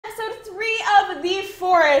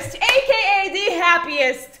Forest, aka the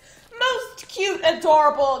happiest, most cute,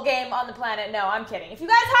 adorable game on the planet. No, I'm kidding. If you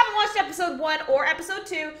guys haven't watched episode 1 or episode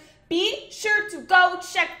 2, be sure to go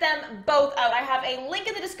check them both out. I have a link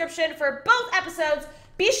in the description for both episodes.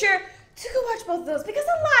 Be sure to go watch both of those because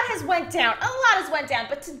a lot has went down. A lot has went down.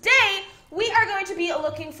 But today, we are going to be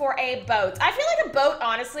looking for a boat. I feel like a boat,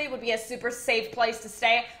 honestly, would be a super safe place to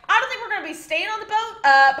stay. I don't think we're going to be staying on the boat,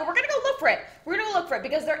 but we're going to go look for it. We're going to go look for it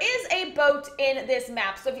because there is a boat in this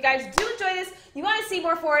map. So if you guys do enjoy this, you want to see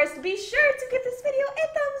more forest, be sure to give this video a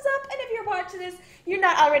thumbs up. And if you're watching this, you're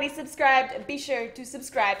not already subscribed, be sure to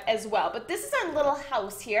subscribe as well. But this is our little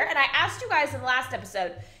house here, and I asked you guys in the last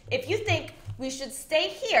episode if you think we should stay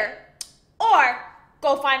here or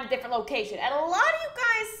go find a different location. And a lot of you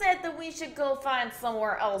guys said that we should go find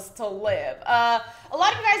somewhere else to live. A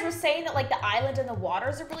lot of you guys were saying that like the island and the water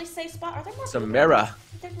is a really safe spot. Are there more Samara.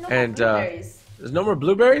 There's no more blueberries. There's no more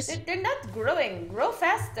blueberries? They're not growing. Grow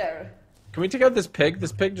faster. Can we take out this pig?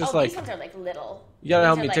 This pig just these ones are like little. You gotta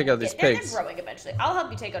help me take out these pigs. They're growing eventually. I'll help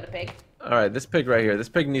you take out a pig. Alright, this pig right here. This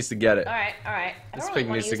pig needs to get it. Alright. I This don't pig really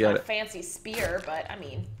want needs to to use get my it. fancy spear, but I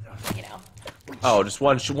mean, you know. Oh, just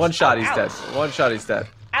one shot, he's dead. Ouch. One shot, he's dead.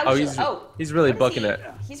 Ouch. He's really booking it.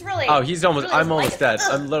 He's really. Oh, he's almost. really I'm almost dead.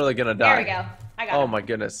 I'm literally gonna die. There we go. I got Oh him. my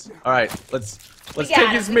goodness. All right, let's We take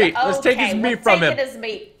got his him. meat. Let's take his Okay, meat from him. We're taking his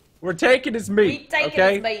meat. We're taking his meat. We taking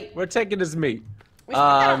Okay. his meat. We're taking his meat. We should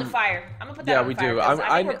put that on the fire. I'm gonna put that Yeah, on the we fire. do. 'Cause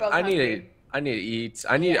I think we're both I need hungry. to. I need to eat.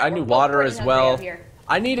 I Yeah, need we're both water pretty as hungry well. out here.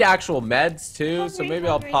 I need actual meds too, so Hungry, maybe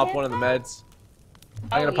I'll hungry, pop one of the hippo. meds.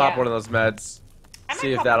 I'm gonna pop one of those meds. I might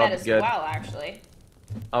See if pop that'll that be as good. well, actually.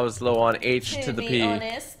 I was low on H to the P.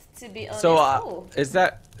 To be honest. So Ooh. is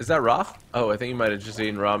that raw? Oh, I think you might have just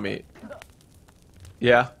eaten raw meat.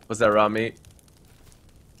 Yeah, was that raw meat?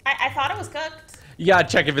 I thought it was cooked. You gotta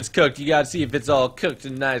check if it's cooked. You gotta see if it's all cooked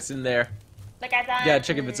and nice in there. Like I thought. You gotta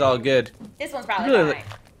check if it's all good. This one's probably Really? fine.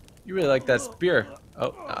 You really like that spear?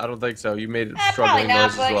 Oh, I don't think so. You made it Probably struggling not,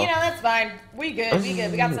 noise as but well. you know that's fine. We good. We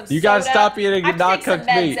good. We got some. You gotta soda. stop eating I have to not take some cooked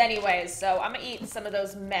meds meat. anyways, so I'm gonna eat some of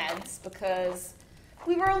those meds because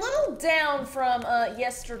we were a little down from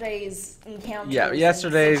yesterday's encounters. Yeah, and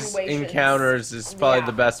yesterday's situations. encounters is probably Yeah.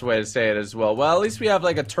 the best way to say it as well. Well, at least we have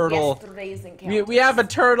like a turtle. Yesterday's encounters. We have a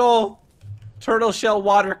turtle shell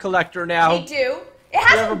water collector now. We do. It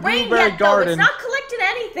have a hasn't rained blueberry yet, though. garden. It's not collected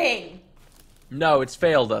anything. No, it's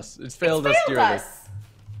failed us. It's failed us dearly.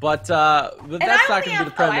 But that's And not I going only to be have,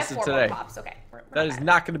 the premise I of have 4 more today. pops. Okay. We're That is fine.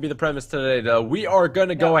 not going to be the premise today, though. We are going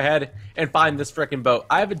to go ahead and find this freaking boat.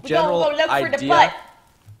 I have a general We're gonna go look for the idea, butt. a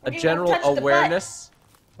We're gonna go general touch the butt. awareness.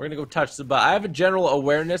 We're going to go touch the butt. I have a general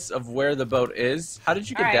awareness of where the boat is. How did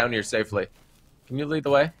you get All right. down here safely? Can you lead the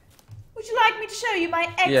way? Would you like me to show you my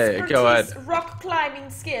Yeah, go expertise ahead. rock climbing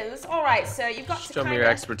skills? All right, so you've got to Show me your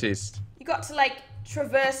expertise. You got to like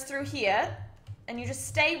traverse through here, and you just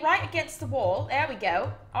stay right against the wall. There we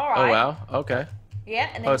go. All right. Oh, wow. Okay. Yeah,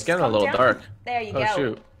 and then Oh, you it's just getting a come little down. dark. There you Oh, go.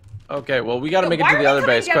 shoot. Okay, well, we got to Yo, make it why to are the we other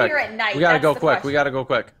coming base down quick. here at night? We got to That's go the quick. We question. got to go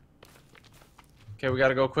quick. Okay, we got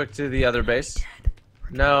to go quick to the other base.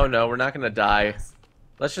 No, we're not going to die.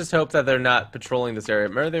 Let's just hope that they're not patrolling this area.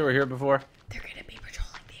 Remember they were here before? They're gonna be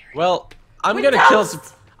patrolling the area. Well, I'm With going to kill ghosts!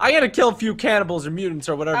 some... I gotta kill a few cannibals or mutants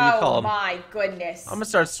or whatever you call Oh them. my goodness. I'm gonna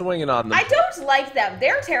start swinging on them. I don't like them.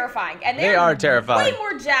 They're terrifying, and They they're are terrifying. way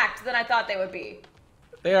more jacked than I thought they would be.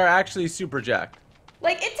 They are actually super jacked.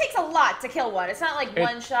 Like it takes a lot to kill one. It's not like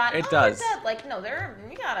one shot. It oh, does. they're dead. Like no, they're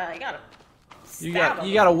you gotta. You stab got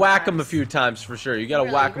you gotta few whack them a times. few times for sure. You gotta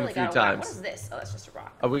Really, whack them really a few gotta whack. times. What is this? Oh, that's just a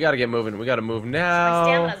rock. Oh, we gotta get moving. We gotta move My now.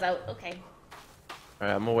 stamina's out. Okay. All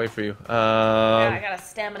right, I'm gonna wait for you. I got a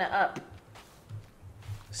stamina up.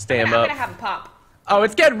 Stam I'm up. gonna have a pop. Oh,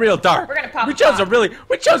 it's getting real dark. We're gonna pop We a chose pop. a really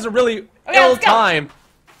Okay, ill let's go. time.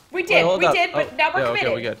 We did. hold We up. did. But Oh, now we're yeah, committed.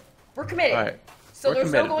 Okay, we good. We're committed. All right. So We're there's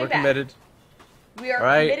committed. no going We're back. committed. We are All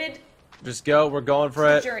right. committed. Just go. We're going for To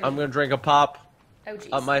the it. journey. I'm gonna drink a pop. Oh jeez.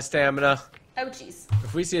 Up my stamina. Oh jeez.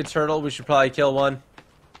 If we see a turtle, we should probably kill one.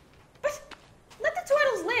 But let the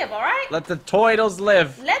turtles live, all right? Let the toidles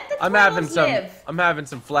live. Let the I'm having turtles some. live. I'm having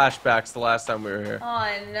some flashbacks the last time we were here.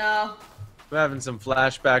 Oh no. I'm having some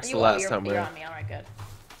flashbacks the last time we were You're here. on me. All right, good.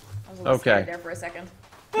 I was a little Okay. scared there for a second.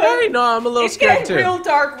 Hey, no, I'm a little It's scared getting too. real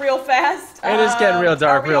dark real fast. It is getting real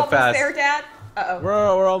dark are we real almost fast. there, Dad? Uh-oh.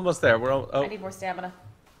 We're almost there. Oh, I need more stamina.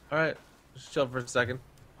 all right. Just chill for a second.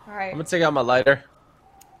 All right. I'm gonna take out my lighter.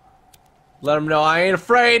 Let them know I ain't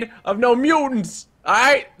afraid of no mutants. All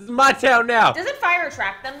right, this is my town now. Doesn't fire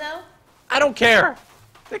attract them though? I don't care.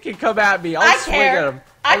 They can come at me. I I'll swing care. at them.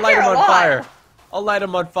 I I'll light care them a on lot. fire. I'll light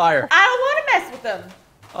them on fire. I don't want to mess with them.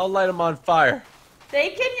 I'll light them on fire. They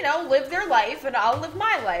can, you know, live their life, and I'll live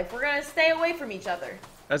my life. We're gonna stay away from each other.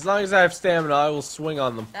 As long as I have stamina, I will swing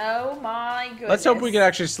on them. Oh my goodness. Let's hope we can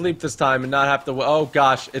actually sleep this time and not have to. Oh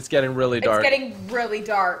gosh, it's getting really dark. It's getting really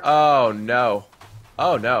dark. Oh no.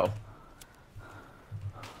 Oh no.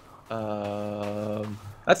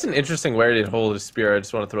 That's an interesting way to hold a spear. I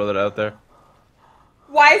just want to throw that out there.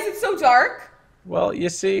 Why is it so dark? Well, you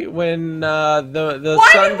see, when the Why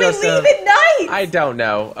sun did we goes leave down, at night? I don't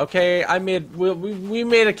know. Okay, we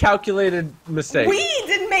made a calculated mistake. We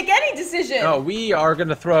didn't make any decision. No, we are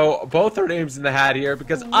gonna throw both our names in the hat here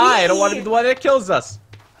because I don't want to be the one that kills us.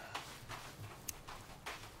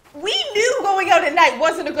 We knew going out at night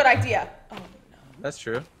wasn't a good idea. Oh no. That's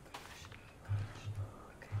true.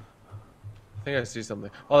 I think I see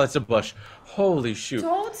something. Oh, that's a bush. Holy shoot.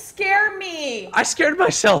 Don't scare me. I scared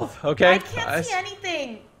myself, okay? I can't see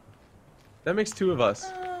anything. That makes two of us.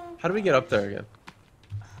 Oh. How do we get up there again?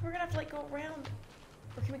 We're gonna have to like go around.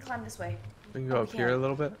 Or can we climb this way? We can go up here can. a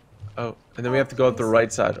little bit. Oh, and then we have to go up the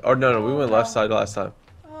right side. Oh, no, we went left side last time.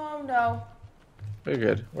 Oh no. We're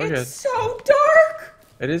good. We're good. It's so dark.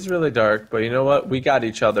 It is really dark, but you know what? We got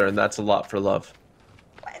each other, and that's a lot for love.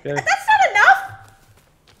 Okay. That's not enough.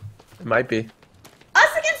 It might be.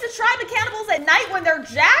 Us against the tribe of cannibals at night when they're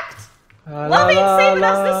jacked? La, Love ain't la, saving la,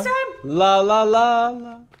 us this time? La la la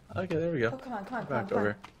la. Okay, there we go. Oh, come on, come on, Back come on.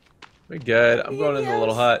 over. We're good. I'm going in the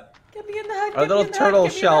little hut. Get me in the hut. Our little turtle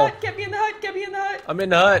shell. Get me in the hut. Get me in the hut. I'm in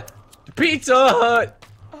the hut. The Pizza Hut.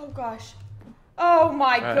 Oh gosh. Oh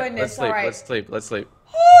my All right, goodness. let's sleep. All right. Let's sleep. Let's sleep.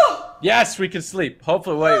 Yes, we can sleep.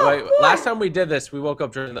 Hopefully, wait. Boy. Last time we did this, we woke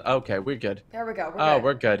up during the. Okay, we're good. There we go. We're Oh, good.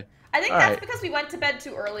 we're good. I think All that's right. because we went to bed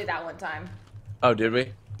too early that one time. Oh, did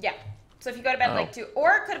we? Yeah. So if you go to bed Oh. like 2,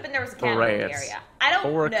 or it could have been there was a cannibal in the Rats. area. I don't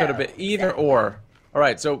know. Or it could have been either exactly. or. All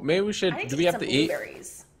right, so maybe we should. I need Do to we eat have some to eat?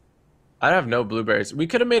 blueberries. I have no blueberries. We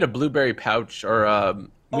could have made a blueberry pouch, or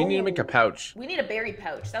we need to make a Oh. pouch. We need a berry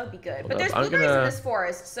pouch. That would be good. Hold But there's up, I'm blueberries gonna- in this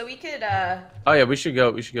forest, so we could Oh yeah, we should go.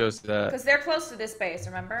 We should go to that. because they're close to this base,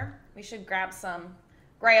 remember? We should grab some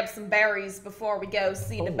berries before we go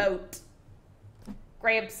see the Oh. boat.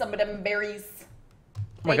 Grab some of them berries. Oh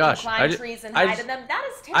my They gosh! can climb trees and I hide just- in them. That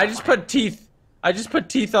is I terrifying. just put teeth. I just put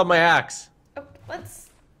teeth on my axe. Oh, let's.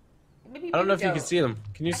 Maybe I don't know we if you can don't. see them.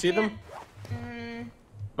 Can you I see them? can't-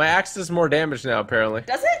 My axe does more damage now, apparently.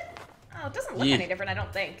 Does it? Oh, it doesn't look Yeah. any different. I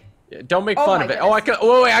don't think. Yeah, don't make Oh fun my of it. Oh, I goodness. could.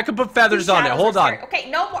 Oh wait, I could put feathers on it. Shadows Hold are on. scary. Okay,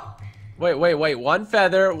 no more. Wait. One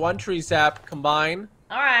feather, one tree sap, combine,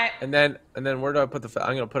 All right. and then where do I put the?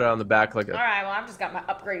 I'm gonna put it on the back like a. All right. Well, I've just got my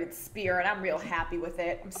upgraded spear, and I'm real happy with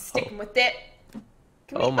it. I'm sticking with it.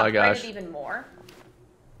 Can we Oh my upgrade gosh. it even more?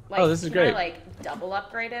 Like, Oh, this is can great. I, like double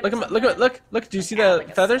upgrade it? Look or at my, something? look. Do you see Add, the like,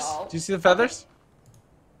 a feathers? skull. Do you see the feathers?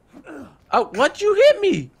 Oh, what'd you hit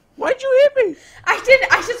me? Why'd you hit me? I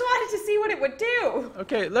didn't. I just wanted to see what it would do.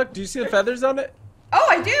 Okay, look. Do you see the feathers on it? Oh,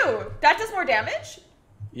 I do. That does more damage.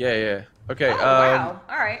 Yeah. Okay. Oh wow.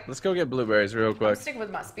 All right. Let's go get blueberries real I'm quick. sticking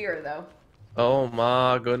with my spear though. Oh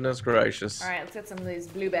my goodness gracious. All right. Let's get some of these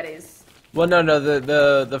blueberries. Well, no.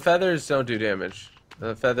 The feathers don't do damage.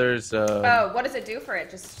 The feathers. Oh, what does it do for it?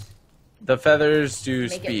 Just The feathers do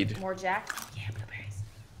make speed. it more jacked. Oh, yeah, blueberries.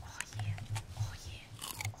 Oh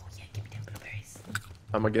yeah. Give me them blueberries.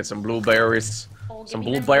 I'm gonna get some blueberries. Oh, give Some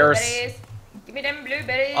me them blueberries. Give me them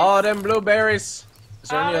blueberries. Oh, them blueberries. Is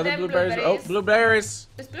there any All other them blueberries? blueberries. Oh, blueberries.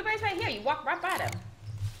 There's blueberries right here. You walk right by them.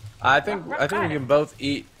 I think Right we by can them. both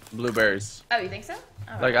eat blueberries. Oh, you think so?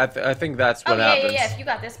 Oh, Like I think that's what oh yeah, happens. yeah. If you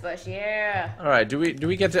got this bush, yeah. All right. Do we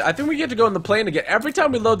get to? I think we get to go in the plane again. Every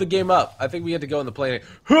time we load the game up, I think we get to go in the plane.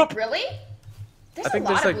 Whoop! Really? There's I think a lot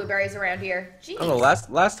there's, of like- blueberries around here. Jeez. I don't know.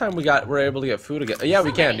 Last time we're able to get food again. Yeah, we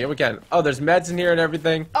So can. many. Yeah, we can. Oh, there's meds in here and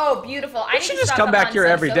everything. Oh, beautiful. I We need should to just stock come up back on here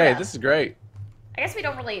some every day. soda. This is great. I guess we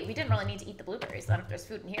didn't really need to eat the blueberries then if there's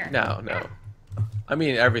food in here. No. I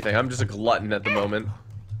mean everything. I'm just a glutton at the moment.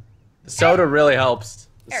 The soda really helps.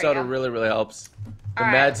 The There we soda go. really helps. The All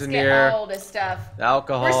right, meds let's in get here. all this stuff. The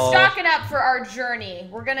alcohol. We're stocking up for our journey.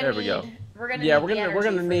 We're gonna There need. we go. We're gonna. Yeah, need we're the gonna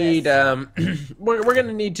energy for need this. we're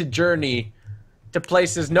gonna need to journey to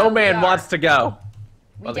places no Oh, we man are. wants to go.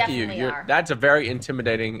 We Well, look at you. definitely are. That's a very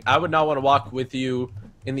intimidating. I would not want to walk with you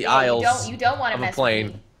in the Yeah, aisles You don't want to of a mess plane.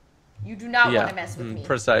 with me. You do not Yeah, want to mess with me.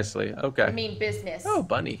 precisely. Okay. I mean business. Oh,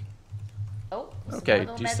 bunny. Oh, some Okay, more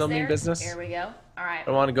little do you meds still mean there. business? There we go. All right. I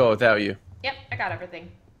don't want to go without you. Yep, I got everything.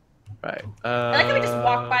 Right. I like how we just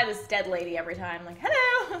walk by this dead lady every time. Like,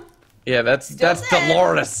 hello. Yeah, that's Still dead.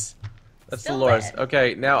 Dolores. That's Still Dolores. dead.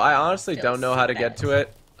 Okay, now I honestly Still don't know how to get so to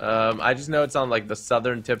it. I just know it's on like the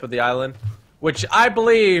southern tip of the island, which I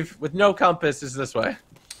believe, with no compass, is this way.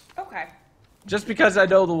 Okay. Just because I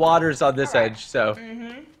know the water's on this All right. edge, so.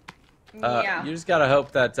 Mm-hmm. Yeah. You just gotta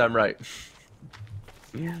hope that I'm right.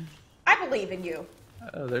 I believe in you.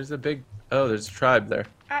 Oh, there's a big... Oh, there's a tribe there.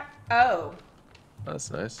 Oh.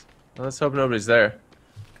 That's nice. Well, let's hope nobody's there.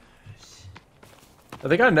 Oh,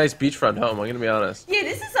 they got a nice beachfront home, I'm gonna be honest. Yeah,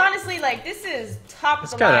 this is honestly, like, this is top of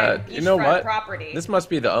the Kinda, line you know what? property. This must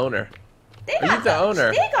be the owner. They Are you the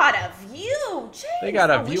owner? They got a view. Jeez. They got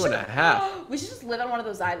a view and a half. We should just live on one of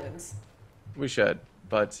those islands. We should.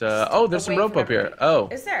 But, oh, there's some Away rope from up here. everybody. Oh.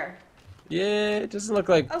 Is there? Yeah, it doesn't look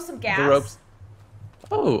like Oh, some gas. the ropes.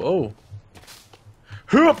 Oh.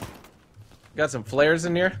 Hoop! Got some flares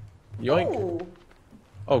in here. Yoink. Ooh.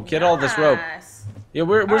 Oh, get all this rope. Nice. Yeah,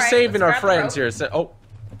 we're right, saving let's our grab the friends rope. here. So, oh,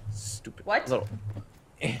 stupid. What? Little.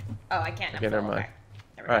 Oh, I can't. Okay, never mind. Okay.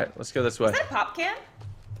 There we All go. right, let's go this way. Is that a pop can?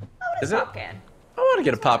 Oh, it is Is a it? pop can. I want to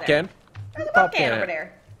get a pop over there? can. There's a pop can over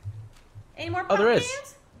there. Any more pop Oh, there is.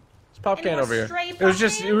 cans? There's a pop Any can more over here. stray It was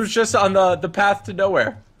pop just on the path to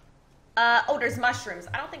nowhere. Oh, there's mushrooms.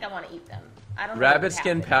 I don't think I want to eat them. I don't know. what Rabbit would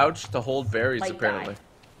skin happen. pouch to hold berries, Might apparently. die.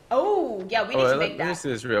 Oh, yeah, we need to make Let me that. see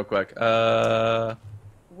this real quick.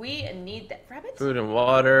 We need that. Rabbits? Food and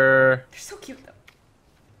water. They're so cute, though.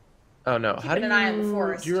 Oh no, how do an eye on the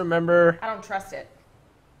forest. do you remember? I don't trust it.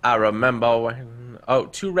 I remember when... Oh,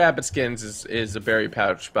 2 rabbit skins is a berry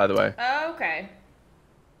pouch, by the way. Oh, okay.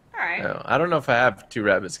 All right. No, I don't know if I have 2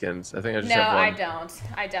 rabbit skins. I think I just No, have one. I don't.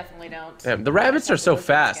 I definitely don't. Damn, the rabbits are so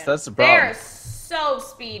fast. That's the problem. They're so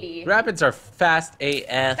speedy. Rabbits are fast AF,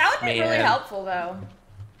 That would be man. really helpful, though.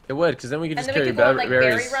 It would, because then we could And just then we carry could go on, like, berry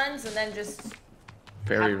berries. runs and then just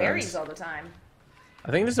Berry have berries runs. all the time. I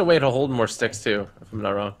think there's a way to hold more sticks too, if I'm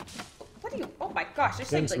not wrong. What are you? Oh my gosh! There's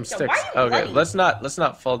Getting things some like, sticks. why are you Okay, bloody? let's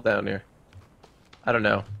not fall down here. I don't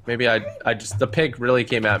know. Maybe I just the pig really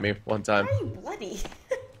came at me one time. Why are you bloody?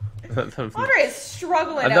 Andre is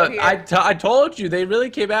struggling I, out here. I told you they really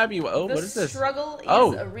came at me. Oh, the what is this? struggle is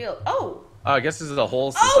Oh. a real. Oh. Oh, I guess this is a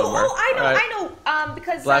hole somewhere. Oh, I know, All right. I know.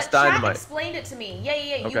 Because Blast Chad dynamite. explained it to me. Yeah.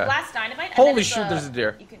 You Okay. blast dynamite. And Holy then it's shoot, there's a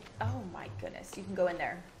deer. You can. Oh my goodness, you can go in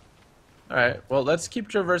there. All right. Well, let's keep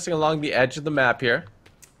traversing along the edge of the map here.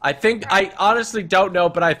 I honestly don't know,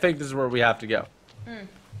 but I think this is where we have to go.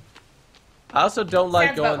 I also don't like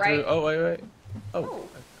Sounds going about through. right. Oh wait. Oh,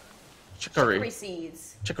 Chicory. chicory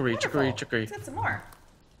seeds. Chicory, Wonderful. chicory. Let's get some more.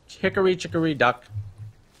 Chicory duck.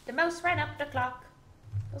 The mouse ran up the clock.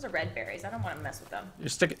 Those are red berries. I don't want to mess with them. You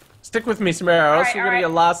stick with me, Samara, or else right, we're gonna all get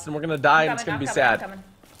right. lost and we're gonna die I'm and it's gonna coming, be I'm sad. coming.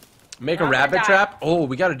 Make We're a not gonna rabbit die. trap? Oh,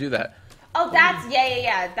 we gotta do that. Oh, that's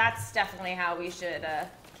yeah. That's definitely how we should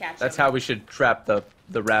catch That's them. how we should trap the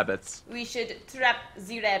rabbits We should trap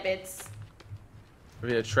the rabbits.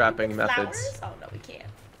 via trapping methods. Flowers? Oh no, we can't.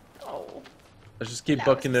 Oh. Let's just keep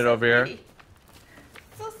flowers booking are it so over here. pretty.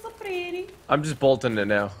 So pretty. I'm just bolting it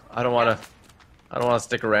now. I don't wanna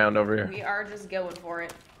stick around over here. We are just going for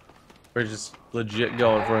it. We're just legit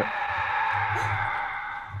going for it.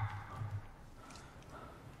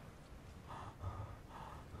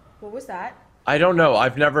 What was that? I don't know. I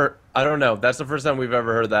don't know. That's the first time we've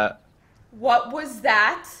ever heard that. What was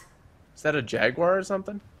that? Is that a jaguar or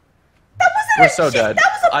something? That wasn't We're a so shit. dead.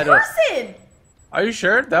 That was a I don't- person. Are you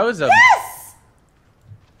sure? That was a... Yes.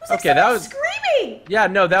 It was like Okay, that someone was- screaming. Yeah,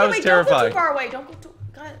 no, that was Wait, don't go terrifying. too far away. Don't go too.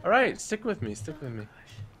 God. All right, stick with me. Stick with me.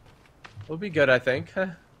 We'll be good, I think.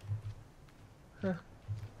 Guys,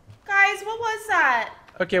 what was that?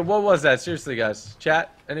 Okay, what was that? Seriously, guys.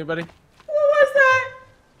 Chat? Anybody? What was that?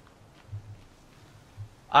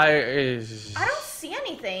 I don't see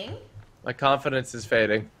anything. My confidence is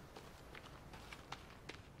fading.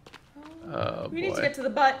 Oh, We need to boy. get to the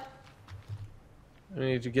butt. We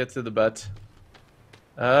need to get to the butt.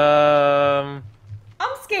 I'm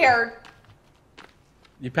scared.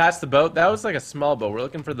 You passed the boat? That was like a small boat. We're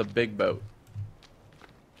looking for the big boat.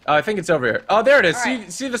 Oh, I think it's over here. Oh, there it is. All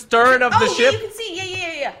right. See the stern of the Oh, ship? yeah, you can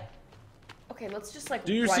see. Yeah. Okay, let's just like.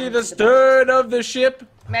 Do you run see to the boat. stern of the ship?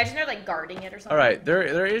 Imagine they're like guarding it or something. All right,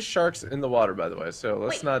 there is sharks in the water, by the way. So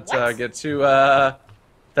let's Wait, not what? get too.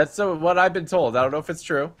 That's what I've been told. I don't know if it's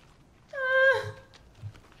true.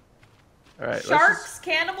 All right, let's Sharks,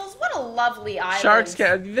 cannibals. What a lovely island. just, sharks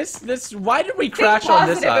can this. Why did we Think crash on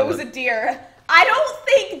this positive it island? was a deer. I don't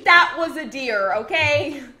think that was a deer.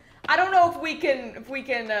 Okay. I don't know if we can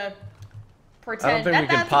pretend. I don't think that, we can that's a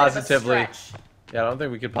bit of a positively. stretch. Yeah, I don't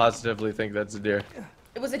think we could positively think that's a deer.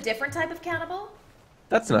 It was a different type of cannibal.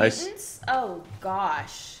 That's nice. Mutants? Oh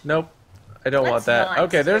gosh. Nope, I don't want Let's that. not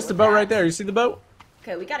Okay, there's go the with boat that. right there. You see the boat?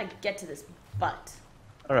 Okay, we gotta get to this butt.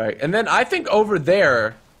 All right, and then I think over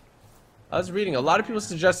there, I was reading a lot of people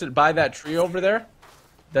suggested by that tree over there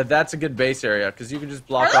that's a good base area because you can just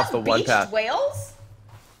block Are off the those one beached path. whales?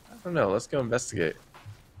 I don't know. Let's go investigate.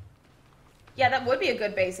 Yeah, that would be a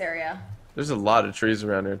good base area. There's a lot of trees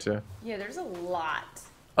around here too. Yeah, there's a lot.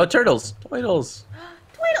 Oh, turtles! Turtles!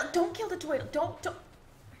 Twiddle! Don't kill the twiddle. Don't.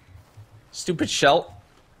 Stupid shell.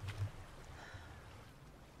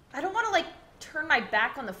 I don't want to like turn my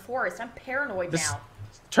back on the forest. I'm paranoid now.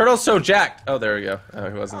 Turtle's so jacked. Oh, there we go. Oh,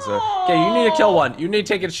 he wasn't so. Okay, you need to kill one. You need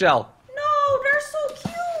to take its shell. No, they're so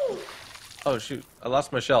cute. Oh shoot! I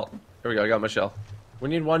lost my shell. Here we go. I got my shell. We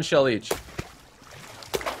need one shell each.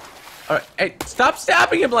 All right. Hey, stop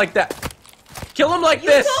stabbing him like that. Kill him like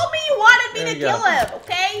this. You told me you wanted me There to you go. kill him,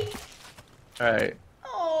 okay? All right.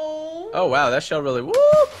 Oh. Oh wow, that shell really. Woo!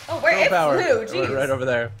 Oh, where it power. flew, It jeez. went right over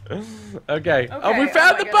there. Okay. Oh, Okay, we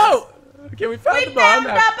found oh the my boat. Okay, we found the boat. found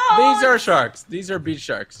the boat! These are sharks. These are beach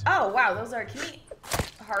sharks. Oh, wow, those are... Can we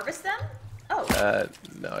harvest them? Oh,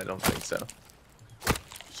 No, I don't think so. you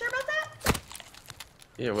sure about that?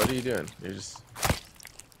 Yeah, what are you doing? You're just.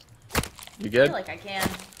 You I good? feel like I can.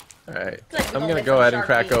 All right. feel like we I'm don't gonna live go from ahead and shark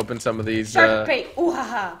crack bait. open some of these. Shark bait. Ooh, ha,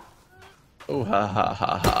 ha. Oh ha ha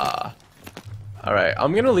ha ha. All right,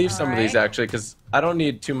 I'm gonna leave some of these Alright. actually because I don't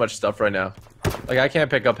need too much stuff right now. Like I can't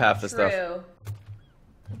pick up half the stuff. True.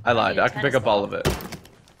 I lied. need a I can pick tennis up all of it.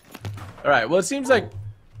 All right. Well, it seems like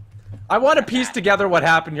I want to piece together what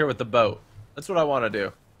happened here with the boat. That's what I want to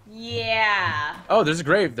do. Yeah. Oh, there's a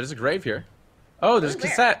grave. There's a grave here. Oh, there's a Where?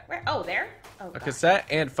 cassette. Where? Oh, there? Oh, A God. cassette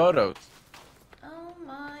and photos. Oh,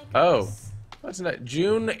 my Oh. goodness. What's that?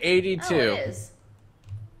 June Oh, '82. it is.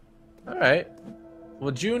 All right.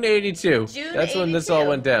 Well, June '82. June That's when this all 82.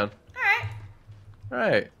 went down. All right. All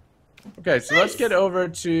right. Okay, so let's Nice. get over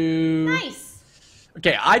to. Nice.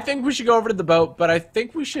 Okay, I think we should go over to the boat, but I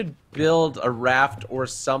think we should build a raft or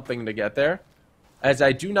something to get there, as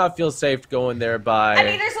I do not feel safe going there by. I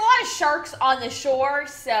mean, there's a lot of sharks on the shore,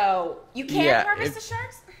 so you can't Yeah, harvest if- the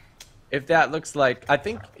sharks? If that looks like, I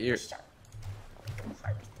think you're. Shark. Come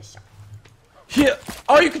harvest the shark. Here.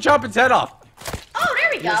 Oh, you can chop its head off. Oh, there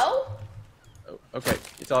we go. Oh, okay,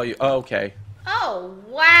 it's all you. Oh, okay. Oh,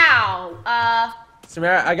 wow.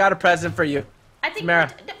 Samara, I got a present for you. I think... Samara.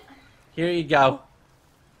 Here you go.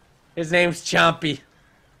 His name's Chompy.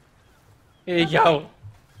 Here you go.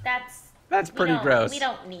 That's pretty gross. We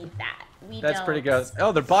don't need that. That's pretty gross.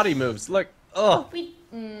 Oh, their body moves. Look. Oh.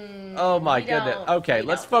 Oh my we goodness. don't- Okay, we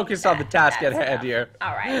let's don't focus need on the that. task at That's hand enough. here.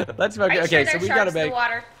 All right. Let's Are focus. you Okay, sure so there's we sharks gotta in the make.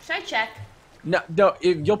 water? Should I check? No,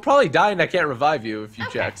 you'll probably die and I can't revive you if you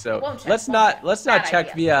Okay, check. So won't check, let's won't not check. let's not Bad check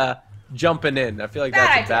idea. via jumping in. I feel like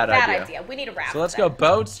that's a bad idea. We need a raft. So let's then. go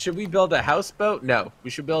boats. Should we build a houseboat? No, we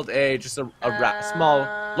should build just a small,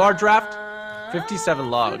 large raft. 57 Food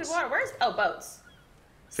logs. and water. Where's... Oh, boats.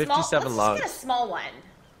 57 logs. Let's just get a small one.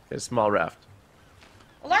 A small raft.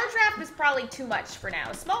 A large raft is probably too much for now.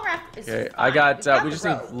 A small raft is Okay, fine. I got. We've got We the just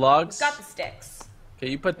need rope. logs. We've got the sticks.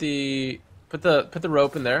 Okay, you put the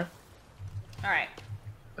rope in there, All right.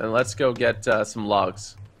 and let's go get some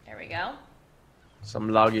logs. There we go. Some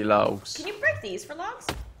loggy logs. Can you break these for logs?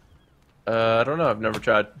 I don't know. I've never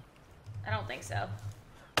tried. I don't think so.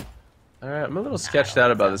 All right, I'm a little sketched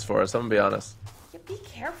out about this forest. I'm gonna be honest. Yeah, be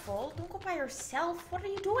careful. Don't go by yourself. What are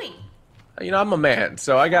you doing? You know, I'm a man,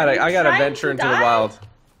 so I gotta Are you trying venture to into the die? wild.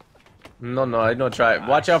 No, I don't try it.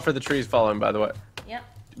 Watch out for the trees falling, by the way. Yep.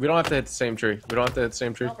 We don't have to hit the same tree. We don't have to hit the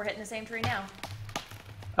same tree. Well, we're hitting the same tree now.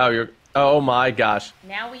 Oh, you're. Oh my gosh.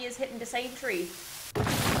 Now we is hitting the same tree. All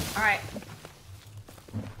right.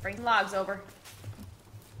 Bring the logs over.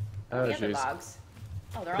 Oh The other jeez. logs.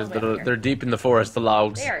 Oh, they're all the way over here. They're deep in the forest. The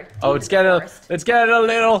logs. They are Oh, deep it's in the getting forest. it's getting a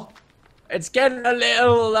little. It's getting a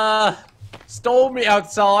little stormy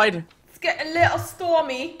outside. It's getting a little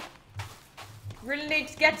stormy. Really need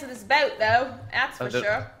to get to this boat, though. That's for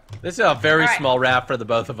sure. This is a very Alright. small raft for the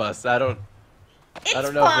both of us. I don't It's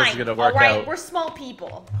don't know if fine. this is gonna work all right, out. we're small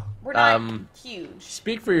people. We're not huge.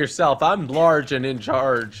 speak for yourself. I'm large and in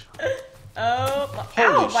charge. Oh, Holy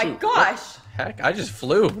ow, my shoot. gosh. Heck, I just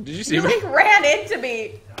flew. Did you see You me? like ran into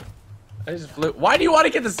me. I just flew. Why do you want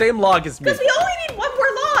to get the same log as me? Because we only need one more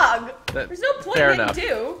log. That- There's no point fair in enough.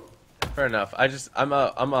 two. Fair enough. I'm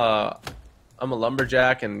a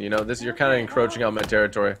lumberjack, and you know this. You're kind of encroaching on my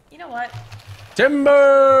territory. You know what?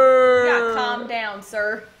 Timber. Yeah, calm down,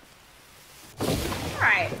 sir.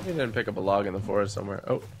 Alright, You didn't pick up a log in the forest somewhere.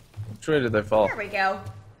 Oh, which way did they fall? there we go.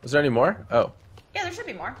 Was there any more? Oh. Yeah, there should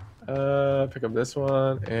be more. Pick up this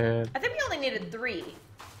one and. I think we only needed 3.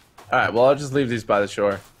 All right. Well, I'll just leave these by the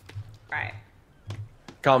shore. Alright.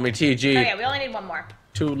 Call me TG. Okay, we only need one more.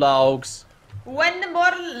 2 logs. One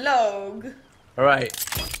more log. All right.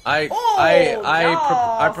 I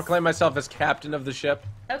yes. proclaim myself as captain of the ship.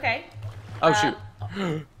 Okay. Oh shoot.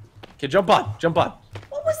 Okay, jump on. Jump on.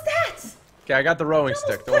 What was that? Okay, I got the rowing You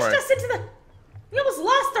stick. almost Don't pushed worry. us into the... We almost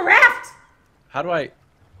lost the raft. How do I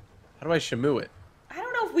shamoo it? I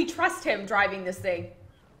don't know if we trust him driving this thing.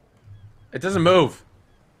 It doesn't move.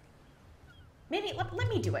 Maybe let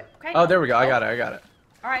me do it. Okay. Oh, there we go. I got it.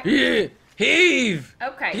 All right. Heave.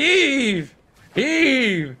 Okay. Heave.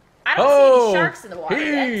 I don't see any sharks in the water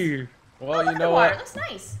Heave. yet. Well, oh, you know the water. what? It looks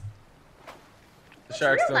nice. The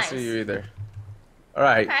sharks don't nice. see you either. All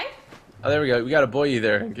right. Okay. Oh, there we go. We got a buoy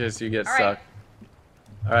there in case you get All stuck.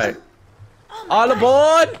 Right. All right. Oh my All gosh.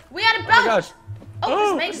 aboard! We got a boat. Oh my gosh.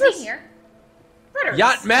 Oh, there's a magazine here. Critters.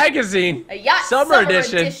 Yacht magazine. A yacht Summer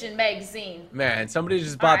edition magazine. Man, somebody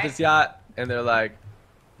just bought right. this yacht and they're like,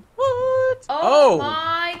 what? Oh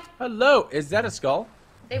my. Hello. Is that a skull?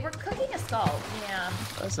 They were cooking a skull. Yeah.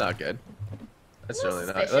 That's not good. That's Well,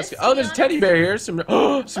 certainly not. suspicious, Oh, to there's a be teddy bear here. Some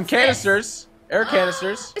What's canisters. Air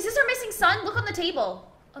canisters. Is this our missing son? Look on the table.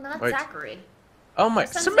 Oh no, that's Wait. Zachary. Oh my.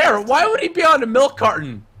 Son's Samara, next. why would he be on a milk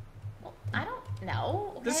carton? Well, I don't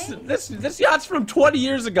know. Okay. This yacht's from 20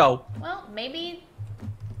 years ago. Well, maybe,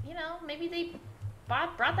 maybe they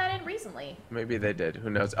brought that in recently. Maybe they did. Who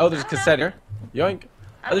knows? Oh, there's a I don't cassette here. Yoink.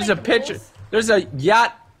 I Oh, don't there's a make the picture. rules. There's a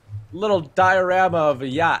yacht, little diorama of a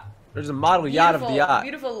yacht. There's a model yacht of the yacht.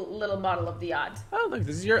 Beautiful little model of the yacht. Oh, look,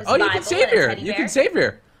 this is your. There's Oh, you Bible can save and a here. teddy You bear. can save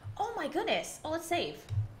here. Oh my goodness. Oh, let's save.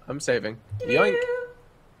 I'm saving. Yoink.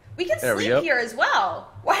 We can There we sleep go. here as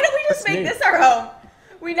well. Why don't we just That's make neat. this our home?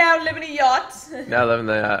 We now live in a yacht. Now living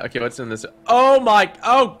the yacht. Okay, what's in this? Oh my.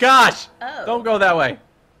 Oh gosh. Oh. Don't go that way.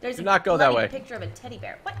 There's Do not go that bloody way. picture of a teddy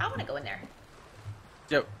bear. What? I want to go in there.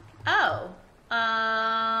 Yep. Oh.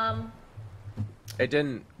 It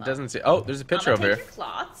didn't. Doesn't see. Oh, there's a picture I'm over gonna here. take your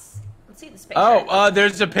cloths. Let's see this picture. Oh,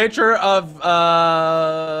 there's a picture of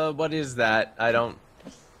what is that? I don't.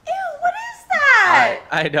 Ew, what is that?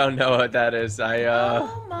 I don't know what that is.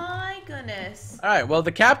 Oh my goodness. All right. Well,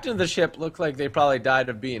 the captain of the ship looked like they probably died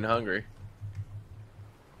of being hungry.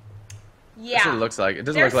 Yeah. That's what it looks like. It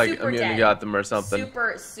doesn't They're look like super immunity dead. got them or something.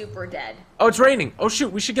 Super dead. Oh, it's raining. Oh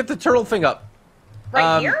shoot, we should get the turtle thing up.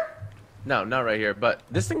 Right here? No, not right here. But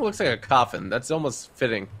this thing looks like a coffin. That's almost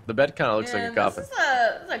fitting. The bed kind of looks like a coffin. This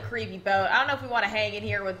is a creepy boat. I don't know if we want to hang in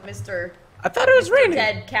here with Mr. I thought it was raining.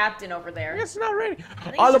 Dead captain over there. It's not raining.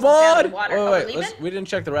 think All it's just a sound aboard! of water. Wait, Are we wait. leaving? We didn't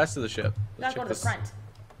check the rest of the ship. Gotta go to the front.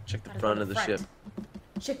 Check the Gotta front go of to the ship.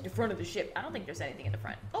 Check the front of the ship. I don't think there's anything in the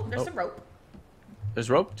front. Oh, there's Oh. some rope. There's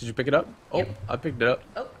rope. Did you pick it up? Oh, Yep. I picked it up.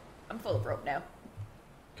 Oh, I'm full of rope now.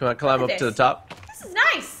 Can I climb up Look at to the this. top? This is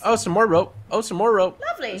nice. Oh, some more rope. Oh, some more rope.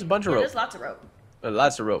 Lovely. There's a bunch of Yeah, rope. There's lots of rope.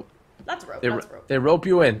 Lots of rope. Lots of rope. They, Lots of rope. they rope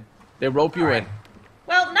you in. They rope you Alright. in.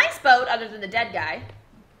 Well, nice boat other than the dead guy.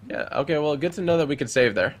 Yeah. Okay. Well, good to know that we could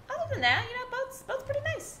save there. Other than that, boat's pretty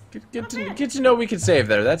nice. Good to know we could save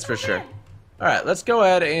there. That's for Not sure. bad. All right. Let's go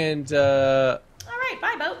ahead and. All right,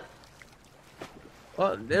 bye, boat.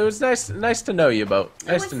 Well, it was nice to know you, boat.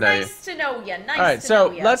 Nice to know you. Nice to know you. Nice All right. to So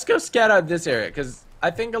know ya. let's go scout out this area because I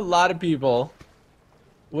think a lot of people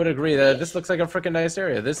would agree that this looks like a freaking nice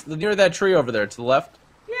area. This near that tree over there to the left.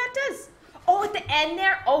 Yeah, it does. Oh, at the end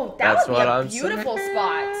there. Oh, that That's would be what a I'm beautiful saying.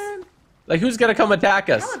 spot. Like, who's gonna come attack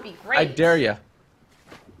us? That would be I great. dare you.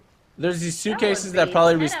 There's these suitcases that be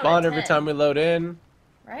probably 10 out of respawn every 10. time we load in.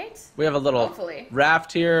 Right? We have a little Hopefully.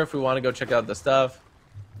 raft here if we want to go check out the stuff.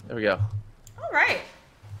 There we go. All right.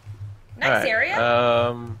 Nice All right. area.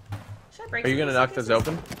 Should I break Are you some gonna of knock these this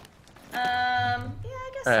suitcases? open? Yeah,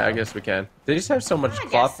 I guess All right, so. I guess we can. They just have so much I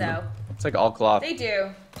cloth. guess in so. them. It's like all cloth. They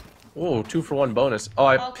do. Ooh, 2-for-1 bonus. Oh,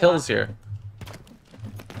 I All have pills cloth. here.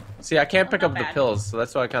 See, I can't Oh, pick not up the bad. pills, so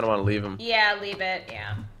that's why I kind of want to leave them. Yeah, leave it.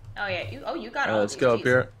 Yeah. Oh yeah. You got all Let's these. go up Jeez.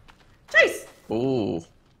 here. Chase. Ooh.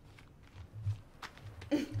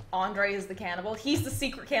 Andre is the cannibal. He's the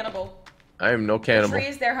secret cannibal. I am no The cannibal. tree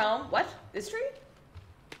is their home. What? This tree?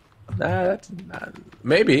 Nah, that's not,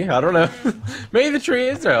 maybe. I don't know. Maybe the tree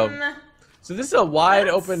is there. Mm, So this is a I wide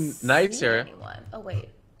don't open night see area. anyone. Oh wait.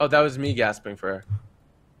 Oh, that was me gasping for air.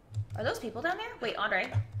 Are those people down there? Wait,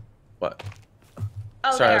 Andre. What?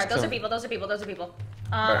 Oh, Sorry, I they was are. Those are killing- people. Those are people. Those are people.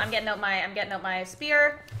 Where? I'm getting out my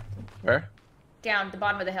spear. Where? Down the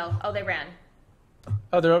bottom of the hill. Oh, they ran.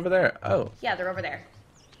 Oh, they're over there. Oh, Yeah, they're over there.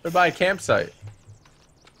 they're by a campsite.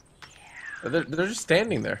 They're just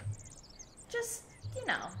standing there. Just,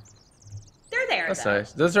 they're there. That's though.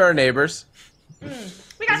 nice. Those are our neighbors. We got These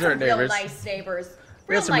are some real neighbors. nice neighbors.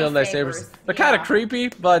 We got some real nice neighbors. They're Yeah. kind of creepy,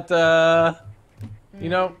 but you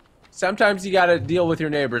know, sometimes you gotta deal with your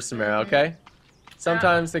neighbors, Samara. Okay?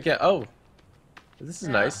 Sometimes they can't. Oh, this is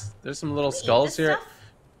Yeah. nice. There's some little Can we eat skulls this here. stuff?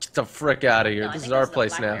 Get the frick out of here. No, I This is think our those are the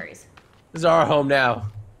place now. blackberries. This is our home now.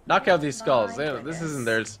 Knock out these My skulls. This goodness. isn't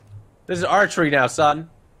theirs. This is our tree now, son.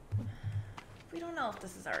 We don't know if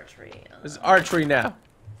this is our tree. This is our tree now.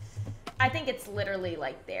 I think it's literally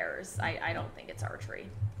like theirs. I don't think it's our tree.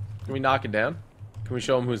 Can we knock it down? Can we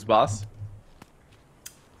show them who's boss?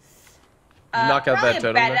 Knock out that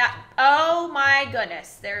totem there? Oh my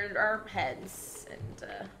goodness. There are heads.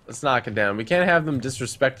 And, let's knock it down. We can't have them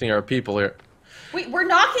disrespecting our people here. Wait, we're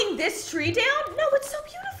knocking this tree down? No, it's so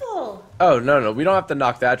beautiful. Oh, no. We don't have to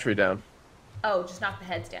knock that tree down. Oh, just knock the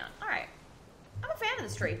heads down. All right. I'm a fan of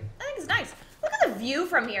this tree. I think it's nice. Look at the view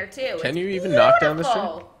from here, too. Can you even knock down this tree?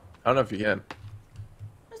 I don't know if you can.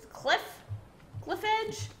 There's the cliff. Cliff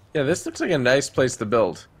edge. Yeah, this looks like a nice place to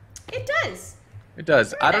build. It does. It does.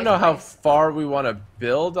 Very I don't know nice how place. far we want to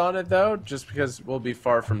build on it, though, just because we'll be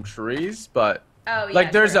far from trees, but... Oh, yeah,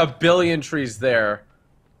 like, there's sure. a billion trees there.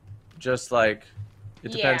 Just, like,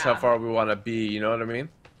 it depends how Yeah. far we want to be, you know what I mean?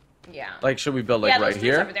 Yeah. Like, should we build, like, yeah, right those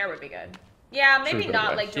trees here? over there would be good. Yeah, Should we maybe build not,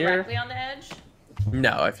 right like, here? directly on the edge.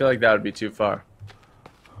 No, I feel like that would be too far.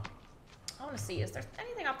 I want to see, is there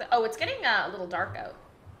anything off the... Oh, it's getting a little dark out.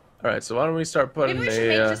 All right, so why don't we start putting Maybe we should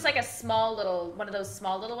make just, like, a small little... One of those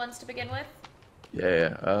small little ones to begin with.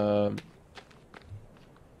 Yeah. Oh,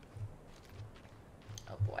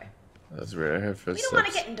 boy. That's weird. I heard We don't want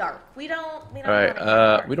to get in dark. We don't All want right, to get in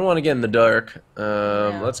dark. we don't want to get in the dark.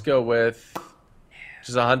 No. Let's go with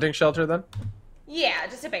just a hunting shelter then. Yeah,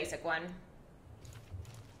 just a basic one.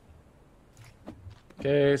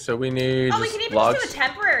 Okay, so we need Oh, we just can even logs. just do a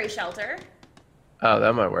temporary shelter. Oh,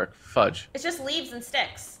 that might work. Fudge. It's just leaves and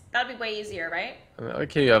sticks. That would be way easier, right?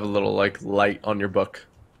 Okay, you have a little like light on your book.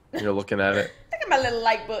 You're looking at it. Look at my little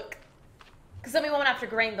light book. Because then we won't have to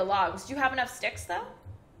grind the logs. Do you have enough sticks, though?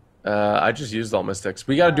 I just used all my sticks.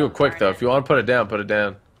 We gotta do it quick darn though. it. If you want to put it down, put it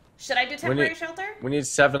down. Should I do temporary shelter? We need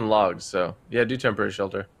 7 logs, so yeah, do temporary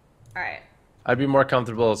shelter. All right. I'd be more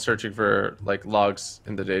comfortable searching for like logs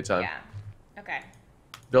in the daytime. Yeah. Okay.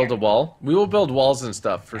 Build Here. a wall. We will build walls and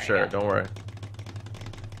stuff for There you sure. go. Don't worry.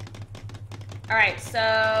 All right,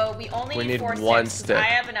 so we only We need need 4 one sticks. 'Cause stick. I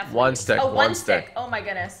have enough. One leaves. stick, Oh, one one stick. stick. Oh my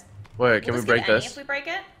goodness. Wait, can Will we this break give any this? if we break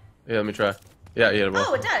it? Yeah, let me try. Yeah, it will.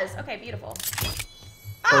 Oh, it does. Okay, beautiful.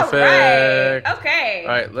 Perfect. All right. Okay.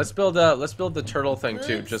 All right, let's build the turtle thing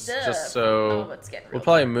too, Good just stuff. so Oh, it's getting we'll real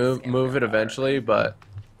probably dark. It's move getting move real it eventually, but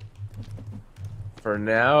for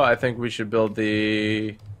now, I think we should build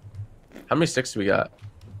the. How many sticks do we got?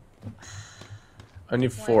 I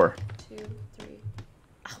need 4. 1, 2, 3.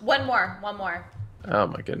 One more. One more. Oh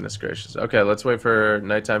my goodness gracious. Okay, let's wait for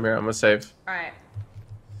nighttime here. I'm gonna save. All right.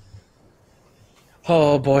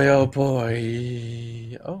 Oh boy, oh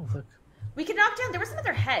boy. Oh look. We could knock down. There was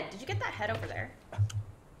another head. Did you get that head over there?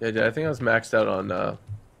 Yeah, I think I was maxed out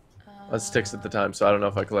on sticks at the time, so I don't know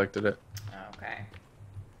if I collected it. Okay.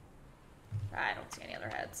 I don't see any other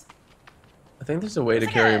heads. I think there's a way to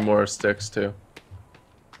like carry a- more sticks too.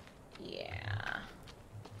 Yeah.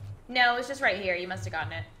 No, it's just right here. You must have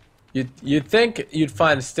gotten it. You'd think you'd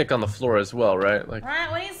find a stick on the floor as well, right? Like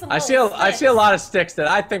Right. We need some. I see a lot of sticks that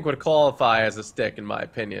I think would qualify as a stick in my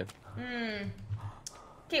opinion.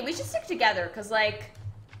 Okay, we should stick together because, like,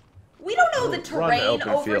 we don't know the We're on an terrain open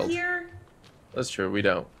over field. here. That's true. We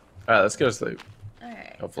don't. All right, let's go to sleep. All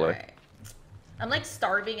right. Hopefully. all right. I'm like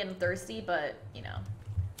starving and thirsty, but you know,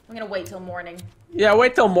 I'm gonna wait till morning. Yeah,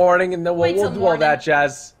 wait till morning and then Wait we'll till do all morning. that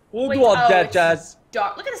jazz. We'll Wait- do all oh, that it's jazz.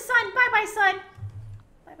 Dark. Look at the sun. Bye, bye, sun.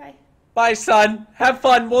 Bye, bye. Bye, son. Have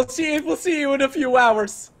fun. We'll see you in a few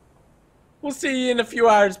hours. We'll see you in a few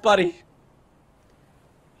hours, buddy.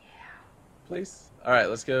 Yeah. Please. All right,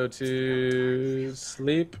 let's go to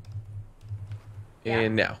sleep. Yeah.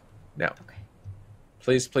 And now. Okay.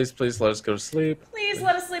 Please, please, please let us go to sleep. Please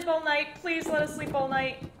let us sleep all night. Please let us sleep all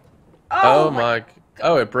night. Oh my.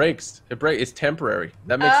 Oh, it breaks. It's temporary.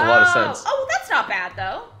 That makes a lot of sense. Oh, that's not bad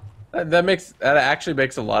though. That actually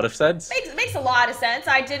makes a lot of sense. Makes a lot of sense.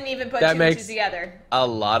 I didn't even put That two and two makes- together. A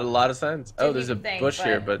lot of sense. Oh, Didn't there's a even think, bush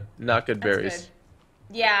here, but but not good That's berries.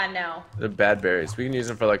 good. Yeah, no. They're bad berries. We can use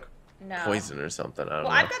them for like No. poison or something. I don't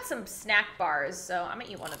Well, know. I've got some snack bars, so I'm gonna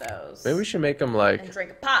eat one of those. Maybe we should make them like. And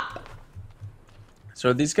drink a pop. So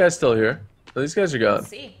are these guys still here? Oh, these guys are gone. Let's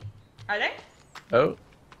see. Are they? Oh.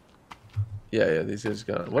 Yeah, these guys are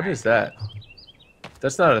gone. What Alright. is that?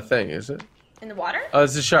 That's not a thing, is it? In the water? Oh,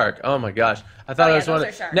 it's a shark. Oh my gosh. I thought Oh, I yeah, was those one.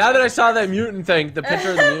 are sharks. Now that Those I are saw that mutant thing, the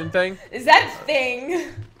picture of the mutant thing, Is that thing?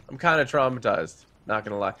 I'm kind of traumatized. Not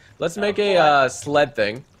gonna lie. Let's make boy. a sled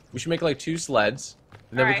thing. We should make like 2 sleds,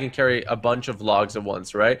 and then we Alright. can carry a bunch of logs at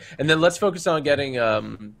once, right? And then let's focus on getting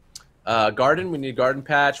garden. We need garden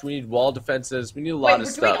patch. We need wall defenses. We need a lot Wait, of we're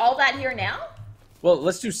stuff. doing all that here now? Well,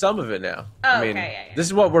 let's do some of it now. Oh, I mean, okay, yeah. this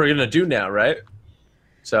is what we're gonna do now, right?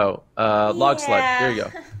 So, log sled. Here you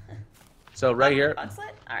go. So right here. Bug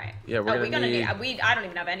sled? All right. Yeah, we're we're gonna need- I don't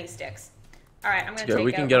even have any sticks. All right, I'm gonna Good. take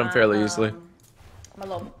We can out get them my, fairly easily. My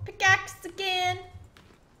little pickaxe again.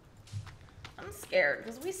 I'm scared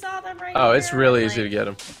because we saw them right Oh, here. it's really and, easy to get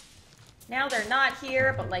them. Now they're not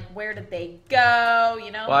here, but like, where did they go?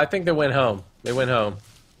 You know? Well, I think they went home. They went home.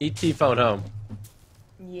 ET phone home.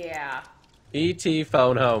 Yeah. ET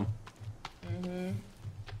phone home. Mhm.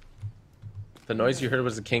 The noise you heard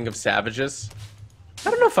was the king of savages. I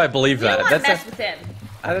don't know if I believe You don't that. want to That's mess with him.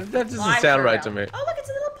 that doesn't Well, I sound sure right don't. to me. Oh, look, it's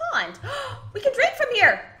a little pond. We can drink from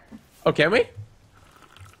here. Oh, can we?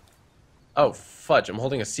 Oh, fudge! I'm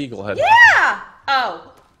holding a seagull head. Yeah.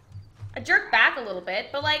 Oh, I jerked back a little bit,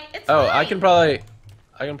 but like, it's Oh, fine. I can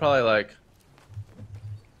probably like.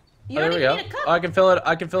 You Oh, don't there we even go. need a cup. Oh, I can fill it.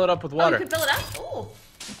 I can fill it up with Oh, water. you can fill it up. Ooh.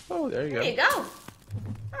 Oh, there you There go. you go.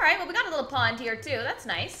 All right, well, we got a little pond here too. That's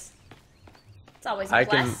nice. It's always a I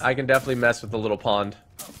plus. can definitely mess with the little pond.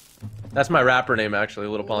 That's my rapper name, actually,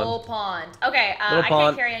 Little Pond. Little pond. Okay, Little I pond.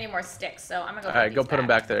 can't carry any more sticks, so I'm gonna go. All right, go put them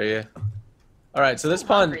back there, yeah. All right, so this I'm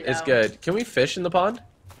pond hungry, is though. good. Can we fish in the pond?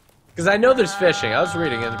 Because I know there's fishing. I was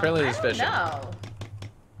reading it. Apparently there's fishing. No.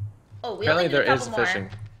 Oh, we Apparently only need there a is couple more. fishing.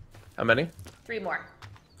 How many? 3 more.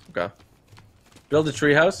 Okay. Build a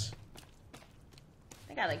treehouse. I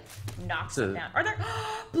think I like knocked So- them down. Are there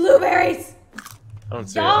blueberries? I don't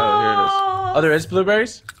see it. Oh, here it is. Oh, there is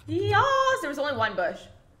blueberries? Yes. There was only one bush,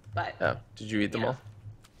 but Oh, did you eat them Yeah. all?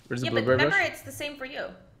 Where's the yeah, but blueberry remember bush? it's the same for you.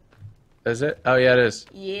 Is it? Oh, yeah, it is.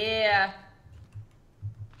 Yeah.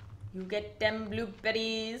 You get them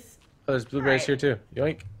blueberries. Oh, there's blueberries Alright. here, too.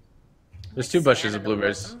 Yoink. There's Like 2 bushes sand of in the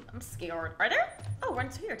woods. blueberries. I'm scared. Are there? Oh,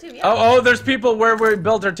 one's here too. Yeah. Oh, there's people where we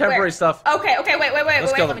built our temporary Where? stuff. Okay, wait.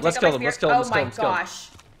 Let's kill them, Let me let's take kill out them, my let's spear. kill them, let's Oh kill my them, let's kill them.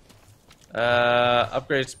 gosh.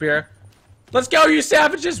 Upgrade spear. Let's go, you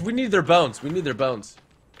savages! We need their bones. We need their bones.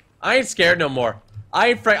 I ain't scared no more. I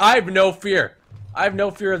ain't I have no fear. I have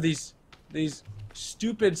no fear of these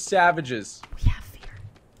stupid savages. We have fear.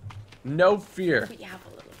 No fear. We have a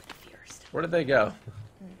little bit of fear still. Where did they go?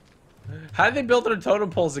 How did they build their totem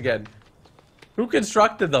poles again? Who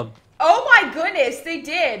constructed them? Oh my goodness, they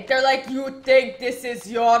did. They're like, you think this is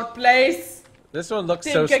your place? This one looks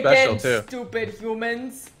Think so special again, too. stupid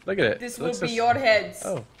humans. Look at it. This It will looks be so your heads.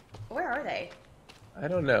 Oh, Where are they? I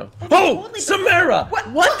don't know. They Oh, totally- Samara!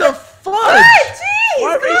 What? the fudge? What? Jeez,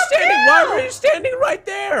 Why were you calm standing? down. Why were you standing right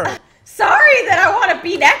there? Sorry that I want to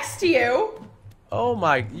be next to you. Oh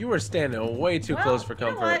my! You were standing way too Well, close for you know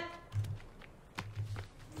comfort. what?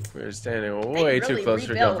 We were standing They way really too close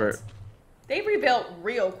rebuilt. for comfort. They rebuilt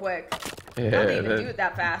real quick. Yeah, How did they even they're- do it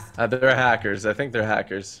that fast? They're hackers. I think they're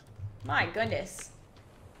hackers. My goodness.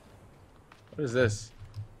 What is this?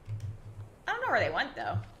 I don't know where they went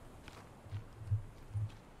though.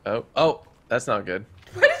 Oh, that's not good.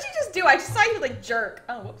 What did you just do? I just saw you like jerk.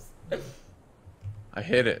 Oh, whoops. I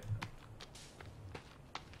hit it.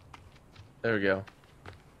 There we go.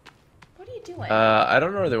 What are you doing? I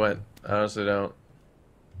don't know where they went. I honestly don't.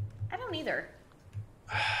 I don't either.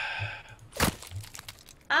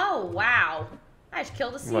 Oh, wow. I just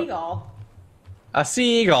killed a seagull. A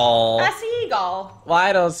seagull. A seagull.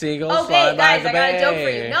 Why don't seagulls fly Okay, by guys, the I got a bay? joke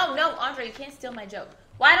for you. No, Andre, you can't steal my joke.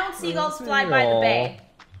 Why don't seagulls fly by the seagull. bay?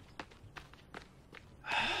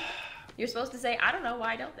 You're supposed to say, I don't know,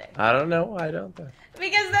 why don't they? I don't know. Why don't they?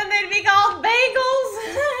 Because then they'd be called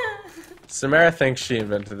bagels. Samara thinks she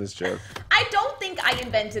invented this joke. I don't think I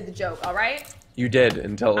invented the joke, alright? You did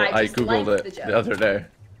until I I just googled liked it the joke. the other day.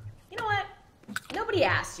 You know what? Nobody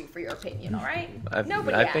asked you for your opinion, alright? I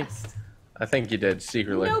Nobody think- asked. I think you did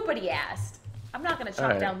secretly. Nobody asked. I'm not gonna chop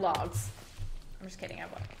Alright. down logs. I'm just kidding, I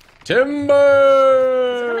won't.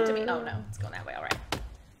 Timber. Is it coming to me? Oh no, it's going that way, alright.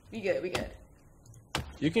 We good, we good.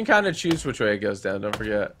 You can kind of choose which way it goes down. Don't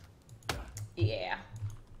forget. Yeah.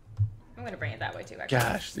 I'm gonna bring it that way too, actually.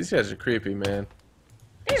 Gosh, these guys are creepy, man.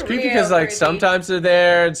 They're It's creepy real because like creepy. sometimes they're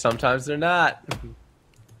there and sometimes they're not.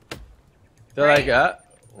 They're Right. like,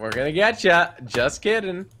 we're gonna get ya. Just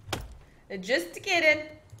kidding. Just kidding.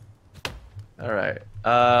 All right.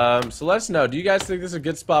 So let us know. Do you guys think this is a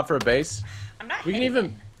good spot for a base? I'm not We can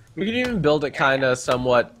hitting even build it kind of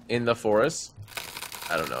somewhat in the forest.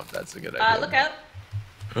 I don't know if that's a good it. idea. Look out.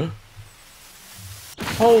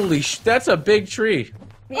 Holy that's a big tree.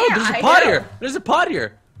 Yeah, Oh, there's a I pot know. here. There's a pot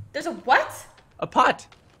here. There's a what? A pot.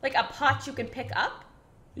 Like a pot you can pick up?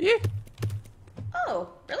 Yeah, Oh,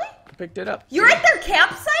 really? I picked it up. You're at their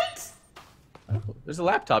campsite? Oh, there's a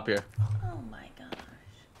laptop here. Oh my gosh.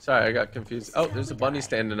 Sorry, I got confused. This is Oh, how there's a we bunny die.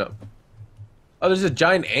 standing up. Oh, there's a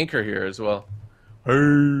giant anchor here as well. Hey.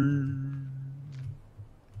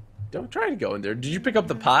 Don't try to go in there. Did you pick up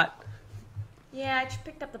the pot? Yeah, I just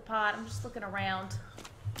picked up the pot. I'm just looking around.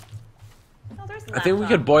 Oh, there's the I think we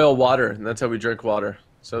laptop. could boil water, and that's how we drink water.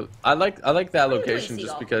 So I like that What are you doing, location just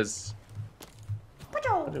seagull? because.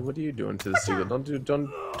 Wacha! What are you doing to the seagull?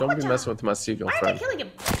 Don't be messing with my seagull Why am I friend. killing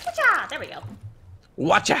him? Wacha! There we go.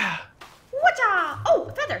 Watcha! Wacha! Oh,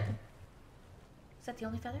 a feather. Is that the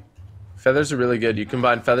only feather? Feathers are really good. You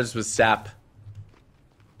combine feathers with sap.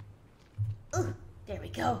 Ooh, there we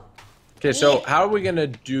go. Okay, so Yeah. how are we gonna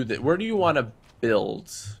do that? Where do you want to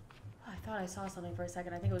build? Oh, I thought I saw something for a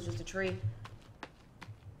second. I think it was just a tree.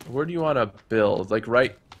 Where do you want to build? Like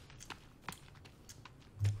right.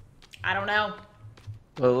 I don't know.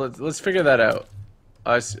 Well, let's figure that out.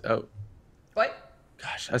 Oh, What?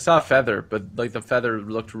 gosh, I saw a feather, but like the feather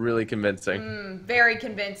looked really convincing. Very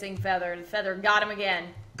convincing feather. The feather got him again.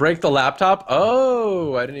 Break the laptop?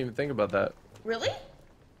 Oh, I didn't even think about that. Really?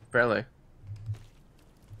 Apparently.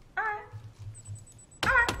 Alright.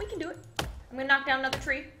 Alright, we can do it. I'm gonna knock down another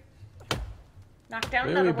tree. Knock down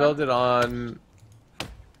Maybe another we build one. it on.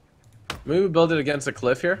 Maybe we build it against a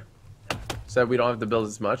cliff here, so that we don't have to build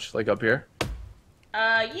as much, like up here.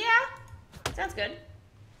 Yeah. Sounds good.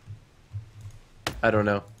 I don't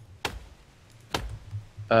know.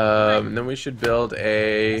 Then we should build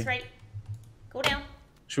a. That's right. Go down.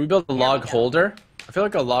 Should we build a we log go. holder? I feel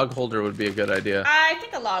like a log holder would be a good idea. I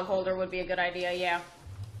think a log holder would be a good idea, yeah.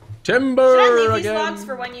 Timber Should I leave these again. logs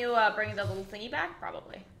for when you bring the little thingy back?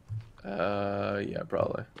 Probably. Yeah,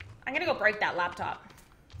 probably. I'm gonna go break that laptop.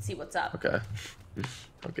 See what's up. Okay.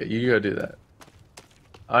 Okay, you go do that.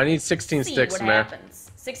 I need 16 See sticks, what Samara.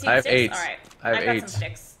 happens. 16 I have sticks? 8. Alright. I have I've got 8. some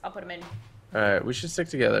sticks. I'll put them in. All right, we should stick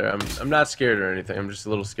together. I'm not scared or anything. I'm just a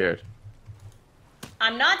little scared.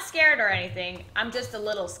 I'm not scared or anything. I'm just a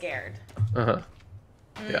little scared. Uh-huh.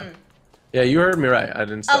 Yeah. Yeah, you heard me right. I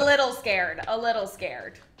didn't A stop. little scared. A little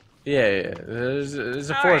scared. Yeah. There's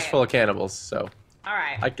a All forest right. full of cannibals, so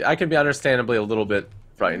Alright. I can be understandably a little bit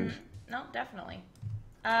frightened. No, definitely.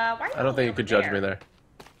 Why are you I don't think you over could judge me there.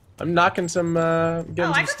 I'm knocking some, getting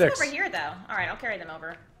Oh, I some got sticks. some over here, though. Alright, I'll carry them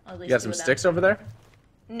over. I'll at least You got two some of them. sticks over there?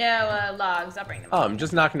 No, logs. I'll bring them. Oh, I'm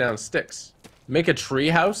just knocking down sticks. Make a tree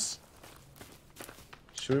house?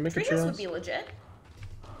 Should we make a tree Treehouse house? would be legit.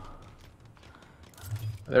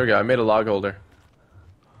 There we go. I made a log holder.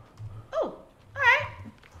 Oh, alright.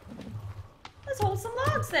 Let's hold some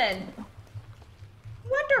logs then.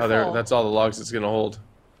 Wonderful. Oh, there. That's all the logs it's gonna hold.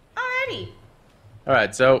 Alrighty. All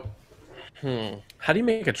right. So, how do you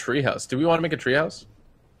make a tree house? Do we want to make a tree house?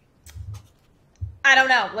 I don't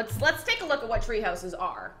know. Let's take a look at what tree houses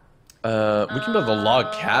are. We can build a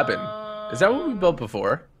log cabin. Is that what we built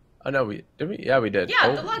before? Oh no, did we? Yeah, we did. Yeah,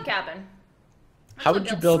 Oh. the log cabin. How would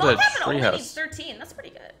you build Small a cabin only treehouse? needs 13. That's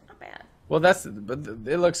pretty good. Not bad. Well, but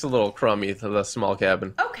it looks a little crummy to the small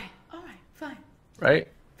cabin, Okay. Alright. Fine. right?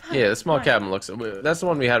 Yeah, the small fine. cabin looks. That's the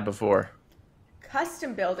one we had before.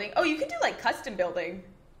 Custom building. Oh, you can do like custom building.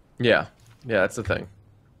 Yeah, that's the thing.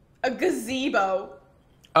 A gazebo.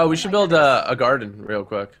 Oh, we should build a garden real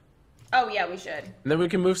quick, Oh yeah, we should. and then we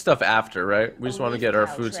can move stuff after, right? We just want to leaf get our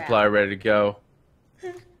pile food trap. supply ready to go.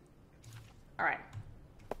 Alright.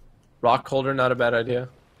 Rock holder, not a bad idea.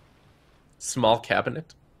 Small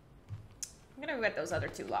cabinet. I'm gonna go get those other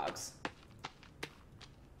 2 logs.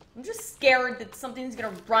 I'm just scared that something's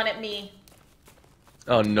gonna run at me.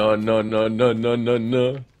 Oh no.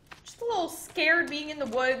 Just a little scared being in the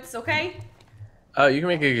woods, okay? Oh, you can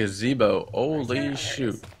make a gazebo. Oh, there Holy it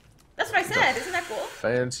shoot. is. That's what I said. Isn't that cool?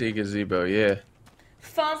 Fancy gazebo, yeah.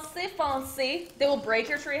 Fancy. They will break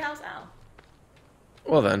your treehouse. Oh.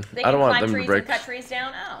 Well then, They I can don't want climb them to trees break. and cut trees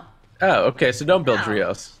down. Oh. Oh, okay, so don't build Ow.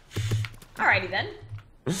 treehouse. Alrighty then.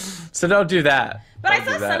 So don't do that. But I Don't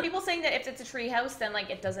do saw that. some people saying that if it's a treehouse, then like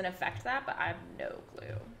it doesn't affect that. But I have no clue.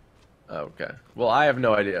 Okay. Well, I have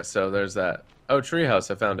no idea, so there's that. Oh,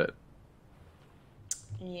 treehouse, I found it.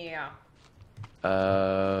 Yeah.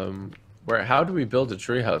 How do we build a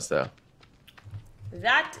treehouse though?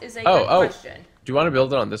 That is a Oh, good oh. question. Do you want to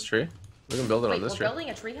build it on this tree? We can build it Wait, on this we're tree. building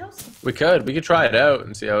a treehouse? We could try it out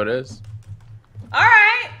and see how it is. All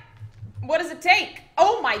right. What does it take?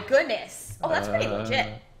 Oh my goodness. Oh, that's pretty legit.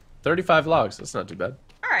 35 logs. That's not too bad.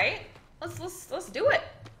 All right. Let's do it.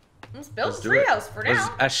 Let's build Let's a do it. treehouse for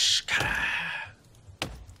now.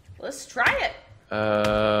 Let's try it.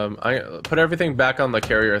 I put everything back on the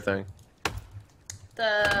carrier thing.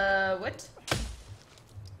 The what?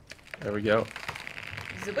 There we go.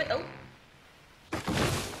 Zubit. Oh,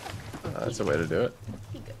 That's a way to do it.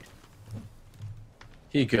 he good.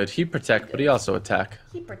 He good. He protect, but he also attack.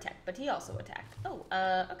 He protect, but he also attack. Oh,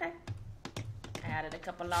 okay. I added a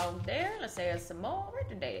couple logs there. Let's say there's some more. Where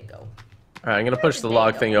did they go? All right, I'm gonna Where push did the they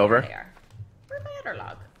log go? thing There over. they are. Where's my other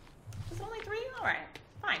log? There's only 3? All right.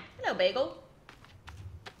 Fine. Hello, Bagel.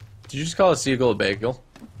 Did you just call a seagull a bagel?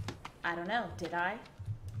 I don't know. Did I?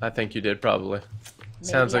 I think you did probably. Maybe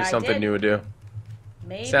Sounds like I something did. you would do.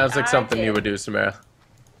 Maybe Sounds like I something did. you would do, Samara.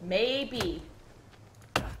 Maybe.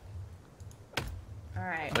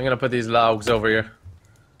 Alright. I'm gonna put these logs over here.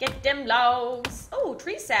 Get them logs. Oh,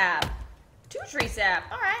 tree sap. 2 tree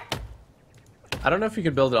sap. Alright. I don't know if you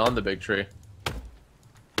could build it on the big tree.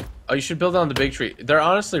 Oh, you should build it on the big tree. They're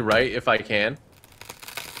honestly right if I can.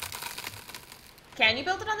 Can you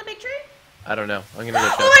build it on the big tree? I don't know. I'm gonna go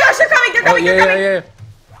check. Oh my gosh, they're coming! They're coming! yeah, They're coming!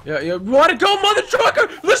 yeah. You wanna go, mother trucker?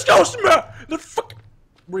 Let's go, Samara! Let's fuck.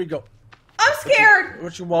 Where you go? I'm scared!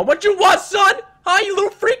 What you want? What you want, son? Hi, you little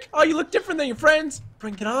freak! Oh, you look different than your friends.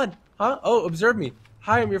 Bring it on. Huh? Oh, observe me.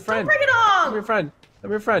 Hi, I'm your friend. Don't bring it on! I'm your friend. I'm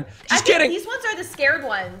your friend. I Just think kidding. these ones are the scared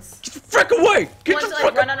ones. Get the frick away! Get Ones the that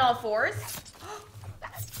frick like run on all fours.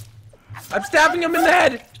 I'm stabbing him in the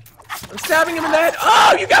head. I'm stabbing him in the head.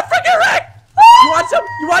 Oh, you got freaking wrecked! You want some?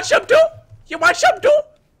 You want some too? You want some too?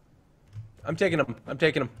 I'm taking him. I'm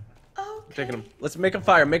taking him. Okay. I'm taking him. Let's make a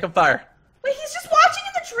fire. Make a fire. Wait, he's just watching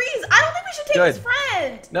in the trees. I don't think we should take Good. his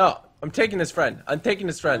friend. No, I'm taking his friend. I'm taking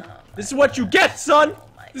his friend. This is what you get, son.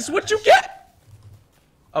 This is what you get.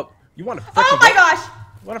 Oh, you want to freaking Oh my go? gosh.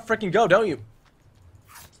 You want to freaking go, don't you?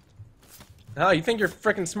 Oh, you think you're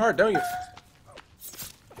freaking smart, don't you?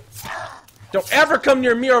 Don't ever come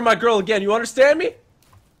near me or my girl again. You understand me?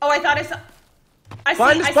 Oh, I thought I saw. I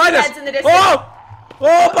Find us, see find us. heads in the distance. Oh!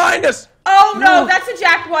 Oh, behind us! Oh no, No. that's a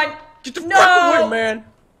jacked one. Get the No. fuck away, man!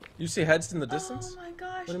 You see heads in the distance? Oh my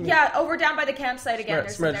gosh. do you mean? Yeah, over down by the campsite again.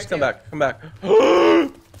 Samara, There's just some come there, back. Come back.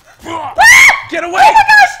 Get away! Oh my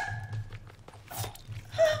gosh!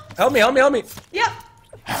 Help me, help me, help me! Yep.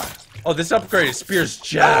 Oh, this upgraded spear's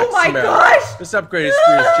jacked. Oh my Samara. gosh! This upgraded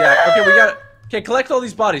spear's jacked. Okay, we got it. Okay, collect all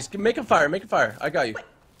these bodies. Make a fire, make a fire. I got you.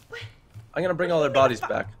 What? I'm gonna bring all their bodies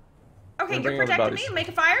back. Okay, bring you're all the protecting me. bodies. Make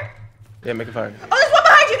a fire. Yeah, make a fire. Oh, there's one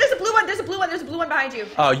behind you. There's a blue one. There's a blue one. There's a blue one behind you.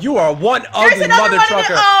 Oh, you are one There's ugly another mother one in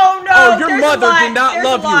trucker. the- Oh no! Oh, your there's mother a lot. did not There's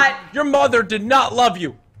love a you. lot. Your mother did not love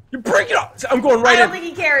you. You break it up. I'm going I right don't in. think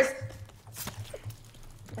he cares.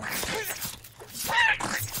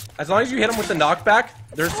 As long as you hit him with the knockback,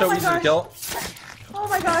 they're so my easy to gosh. kill. Oh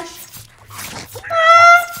my gosh.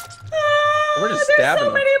 We're just There's stabbing so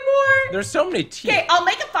them. many more. There's so many teeth. Okay, I'll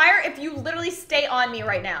make a fire if you literally stay on me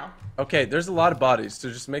right now. Okay, there's a lot of bodies, so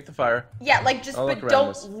just make the fire. Yeah, like just I'll but look around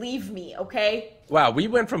don't this. leave me, okay? Wow, we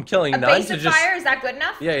went from killing A 9 to basic just... fire, is that good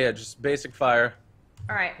enough? Yeah, just basic fire.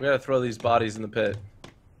 Alright, We gotta throw these bodies in the pit.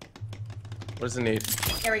 What does it need?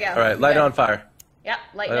 here we go. Alright, light it Good. on fire. Yep,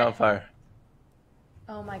 light Light it. it on fire.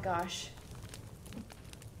 Oh my gosh.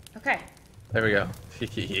 Okay. There we go.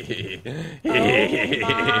 Oh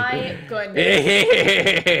my goodness.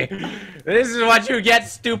 This is what you get,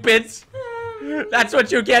 stupids. That's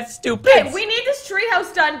what you get, stupids. Okay, we need this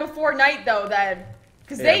treehouse done before night though then.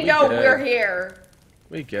 Because Yeah, they we know good. we're here.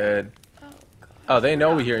 We good. Oh, God. Oh, they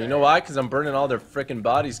know we're here. You know why? Because I'm burning all their freaking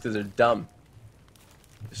bodies because they're dumb.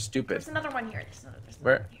 They're stupid. There's another one here. There's another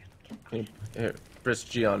Where? one here. Can you, here, press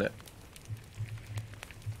G on it.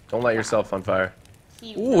 Don't light yourself on fire.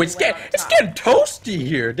 He Ooh, really it's went getting on the top. toasty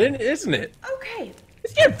here, isn't it? Okay.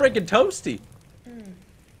 It's getting freaking toasty.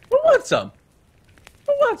 Who wants some?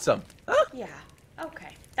 Who wants some? Huh? Yeah. Okay.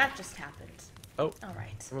 That just happened. Oh,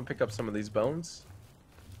 Alright. I'm gonna pick up some of these bones.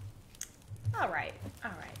 Alright.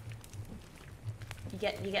 Alright.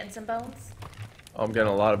 You getting some bones? Oh, I'm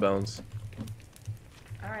getting a lot of bones.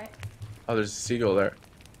 Alright. Oh, there's a seagull there.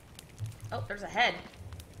 Oh, there's a head.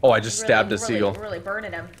 Oh, I just stabbed a Really, seagull. really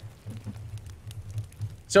burning him.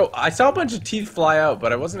 So, I saw a bunch of teeth fly out,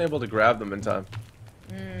 but I wasn't able to grab them in time.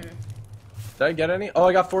 Did I get any? Oh,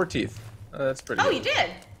 I got 4 teeth. Oh, that's pretty Oh, good. you did?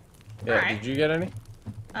 Yeah, Alright. did you get any?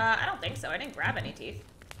 I don't think so. I didn't grab any teeth.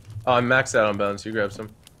 Oh, I'm maxed out on bones. You grab some.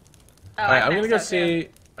 Oh, Alright, I I'm gonna maxed go out too. see.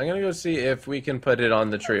 I'm gonna go see if we can put it on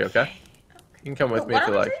the tree. Okay? You can come with me What if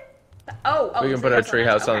you on the like. tree? Oh, We can put our tree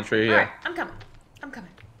house on the tree, yeah. Alright, I'm coming. I'm coming.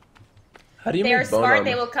 How do you They're make bone smart. armor?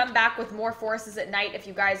 They will come back with more forces at night if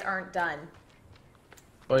you guys aren't done.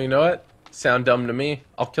 Well, you know what? Sound dumb to me.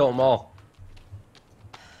 I'll kill them all.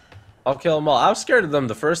 I'll kill them all. I was scared of them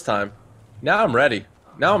the first time. Now I'm ready.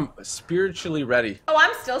 Now I'm spiritually ready. Oh,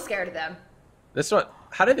 I'm still scared of them. This one.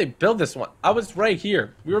 How did they build this one? I was right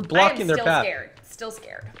here. We were blocking their path. Still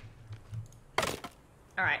scared.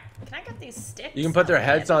 Alright. Can I get these sticks? You can put their Oh,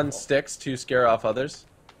 heads yeah, on cool. sticks to scare off others.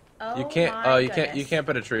 Oh, You can't. my You can't. You goodness. can't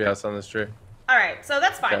put a treehouse on this tree. Alright, so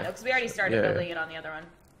that's fine Okay. though, because we already started Yeah, building it on the other one.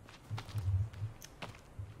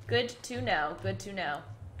 Good to know. Good to know.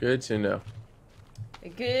 Good to know.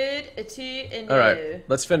 Good to know. All right,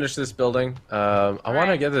 let's finish this building. I want to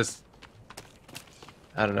Alright. get this.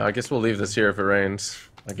 I don't know. I guess we'll leave this here if it rains.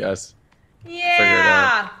 I guess.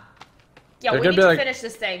 Yeah. Yeah, They're we gonna need be to like- finish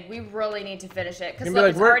this thing. We really need to finish it. Because They're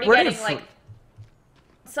look, gonna be like, it's already where did getting, like...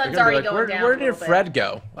 They're Sun's gonna be already like, going down where a did little bit. Fred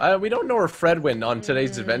go? We don't know where Fred went on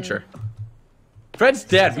today's adventure. Fred's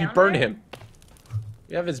dead. We down burned there? him.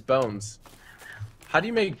 We have his bones. How do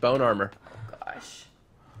you make bone armor? Gosh.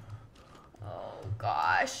 Oh,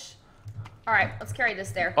 gosh. Alright, let's carry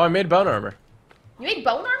this there. Oh, I made bone armor. You made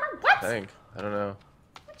bone armor? What? I think. I don't know.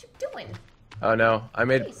 What you doing? Oh, no. I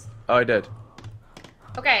made... Jeez. Oh, I did.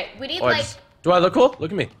 Okay, we need, Oh, I like... just... Do I look cool?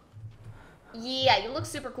 Look at me. Yeah, you look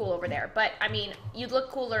super cool over there. But, I mean, you'd look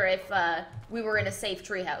cooler if we were in a safe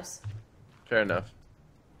treehouse. Fair enough.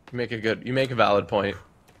 You make a valid point.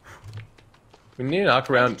 We need to knock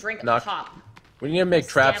around... Drink knock... pop. We need to make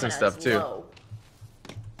traps and Stamina stuff, is too. low.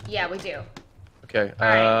 Yeah, we do. Okay,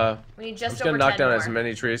 Alright. We need I'm just just gonna over knock 10 down more. as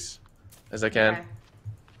many trees as I can. Okay.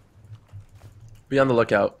 Be on the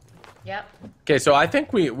lookout. Yep. Okay, so I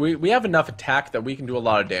think we have enough attack that we can do a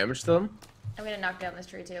lot of damage to them. I'm gonna knock down this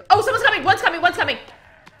tree too. Oh, someone's coming! One's coming! One's coming!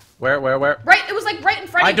 Where? Right, it was like right in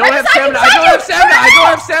front I of you. don't Right have beside you, stamina. I beside don't you! have stamina. I don't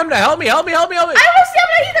have stamina. Help me! Help me! Help me! Help me! I don't have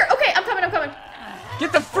stamina either! Okay, I'm coming.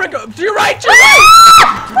 Get the frick up! To your right! To your right!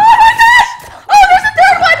 Ah! Oh my gosh! Oh, there's a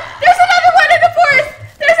third one! There's another one in the forest!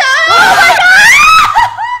 There's a... Oh my god!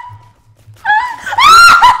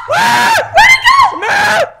 Where'd it go?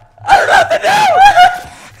 Man! I don't know what to do! Oh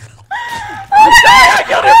my gosh! I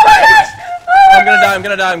killed your friend! I'm gonna die. I'm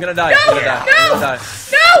gonna die. I'm gonna die. I'm gonna die. No! I'm gonna die.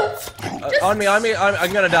 No! On me. I'm gonna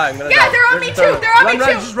die. I'm gonna die. Yeah, they're on There's me a third too! one. They're on me Run,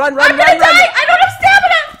 too! just run, I'm gonna die! I don't have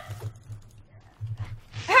stamina!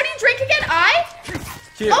 How do you drink again? I?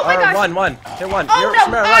 Cute. Oh my gosh. One. Hit one. Oh Here, no!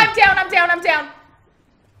 Samara, Oh, run. I'm down.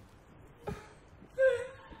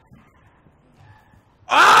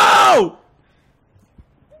 Oh!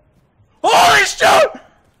 Holy shit!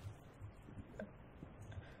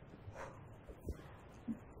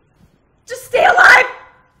 Just stay alive!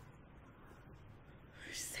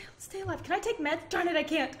 Stay alive. Can I take meds? Darn it, I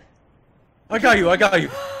can't. I got you.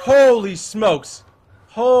 Holy smokes.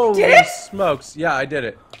 Holy Did it? smokes. Yeah, I did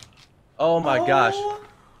it. Oh my gosh.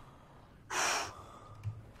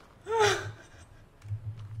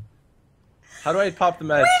 How do I pop the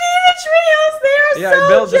meds? We need a treehouse. They are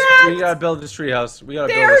so jacked. We gotta build this treehouse. We gotta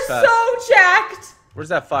They build are this fast. so jacked. Where's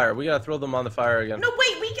that fire? We gotta throw them on the fire again. No,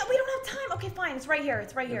 wait. We don't have time. Okay, fine. It's right here.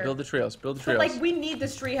 Build the treehouse. Build the But treehouse. like, we need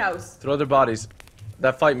this treehouse. Throw their bodies.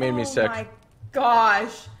 That fight made me sick. Oh my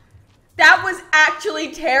gosh. That was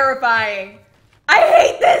actually terrifying. I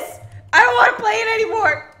hate this. I don't want to play it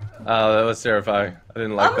anymore. Oh, that was terrifying. I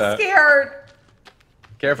didn't like I'm that. scared.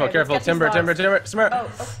 Careful, Okay, careful. let's get these Timber. dogs. Samara.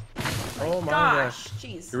 Oh my gosh.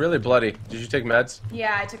 Jeez. You're really bloody. Did you take meds?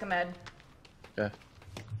 Yeah, I took a med. Okay.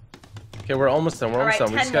 Okay, we're almost done. We're All right,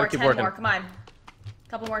 almost done. We 10 just more, gotta keep 10 working. more. Come on.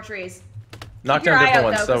 Couple more trees. Knock Keep your down eye different out,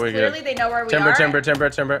 ones though, so 'cause we clearly get. they know where we are.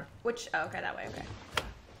 Timber. Which? Oh, okay, that way. Okay.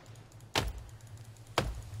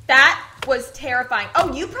 That was terrifying.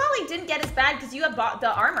 Oh, you probably didn't get as bad because you have bought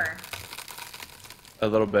the armor. A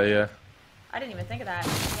little bit, yeah. I didn't even think of that.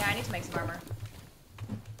 Yeah, I need to make some armor.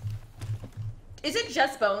 Is it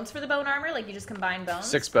just bones for the bone armor? Like you just combine bones?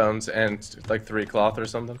 6 bones and like 3 cloth or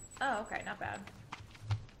something. Oh, okay, not bad.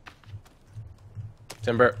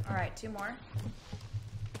 Timber. All right, 2 more.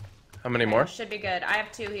 How many Okay, more? Should be good. I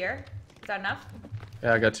have 2 here. Is that enough?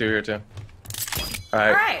 Yeah, I got 2 here too. Alright.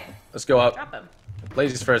 All right, Let's go up. drop them.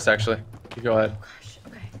 Ladies first, actually. You go ahead. Gosh,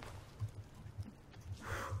 okay.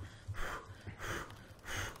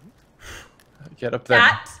 Get up there.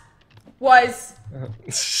 That was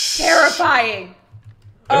terrifying.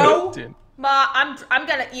 Oh Dude. I'm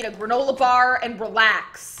gonna eat a granola bar and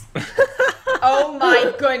relax. Oh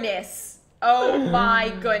my goodness. Oh my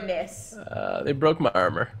goodness. They broke my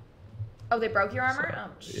armor. Oh, they broke your armor? Oh,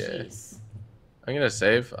 Yeah. jeez. I'm gonna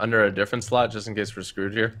save under a different slot just in case we're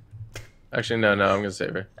screwed here. Actually, no, I'm gonna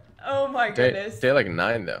save her. Oh my Day goodness. like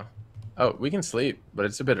 9 though. Oh, we can sleep, but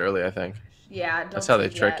it's a bit early, I think. Yeah, don't That's how they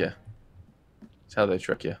sleep trick yet. you. That's how they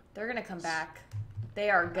trick you. They're gonna come back. They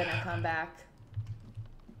are gonna come back.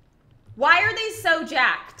 Why are they so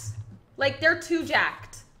jacked? Like, they're too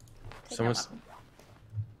jacked. Take them up.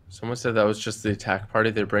 Someone said that was just the attack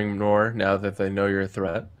party. They bring more now that they know you're a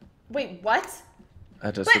threat. Wait, what?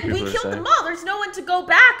 That's But what we people are killed saying. them all. There's no one to go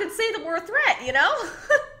back and say that we're a threat, you know?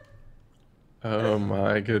 Oh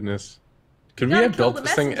my goodness. Could we gotta have kill built the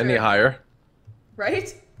this thing any messenger. higher?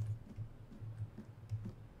 Right?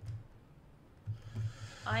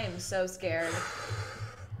 I am so scared.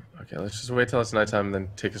 Okay, let's just wait till it's nighttime and then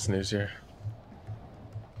take a snooze here.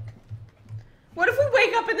 What if we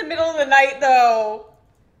wake up in the middle of the night, though?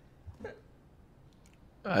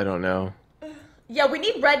 I don't know. Yeah, we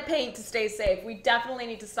need red paint to stay safe. We definitely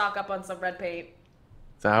need to stock up on some red paint.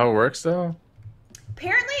 Is that how it works, though?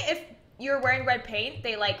 Apparently, if you're wearing red paint,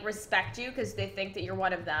 they, like, respect you because they think that you're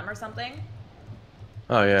one of them or something.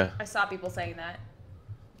 Oh, yeah. I saw people saying that.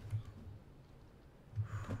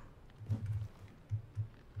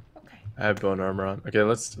 Okay. I have bone armor on. Okay,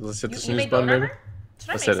 let's hit the You snooze made button, bone maybe. armor? Should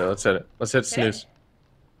I Let's make hit it. some? Let's hit it. Let's hit snooze.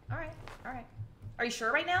 Alright. Are you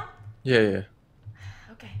sure right now? Yeah.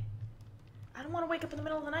 Okay. I don't want to wake up in the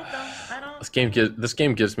middle of the night, though. I don't... This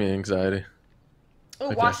game gives me anxiety. Oh,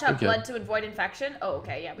 Okay, wash out okay. blood to avoid infection? Oh,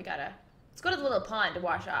 okay, yeah, we gotta... Let's go to the little pond to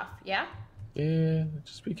wash off, yeah? Yeah,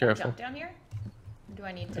 just be careful. Jump down here? Or do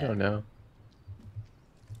I need to... I don't know.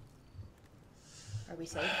 Are we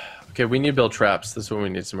safe? Okay, we need to build traps. This is what we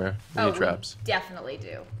need, Samara. We need traps. We definitely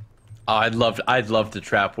do. Oh, I'd love to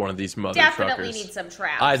trap one of these mother Definitely truckers. need some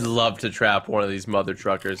traps. I'd love to trap one of these mother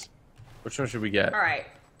truckers. Which one should we get? Alright.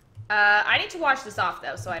 I need to wash this off,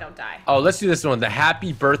 though, so I don't die. Oh, let's do this one. The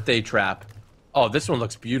happy birthday trap. Oh, this one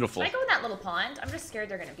looks beautiful. Should I go in that little pond? I'm just scared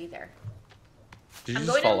they're gonna be there. Did you I'm just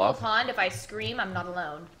going in the fall little off? pond. If I scream, I'm not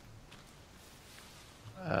alone.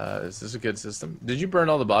 Is this a good system? Did you burn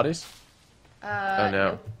all the bodies? Oh,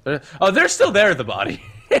 no. nope. Oh, they're still there, the body.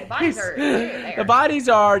 The bodies are there. The bodies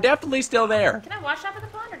are definitely still there. Can I wash up in the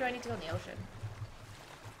pond, or do I need to go in the ocean?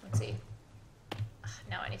 Let's see.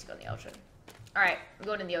 No, I need to go in the ocean. Alright, I'm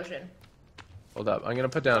going in the ocean. Hold up. I'm going to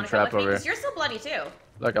put down a Wanna come trap with me? over 'Cause here. you're still bloody, too.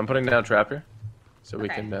 Look, I'm putting down a trap here. So we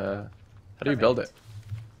Okay. can, how do you build it?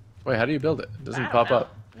 Wait, how do you build it? It doesn't I don't pop know.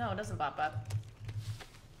 up. No, it doesn't pop up.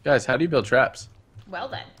 Guys, how do you build traps? Well,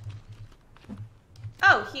 then.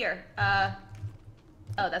 Oh, here.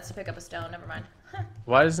 Oh, that's to pick up a stone. Never mind. Huh.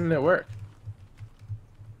 Why doesn't it work?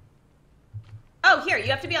 Oh, here. You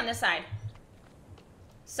have to be on this side.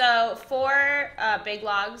 So, 4 big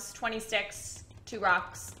logs, 20 sticks, 2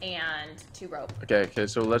 rocks, and 2 rope. Okay,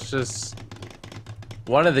 so let's just...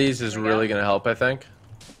 One of these is Here we really go. going to help, I think.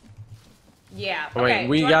 Yeah. I mean, Okay.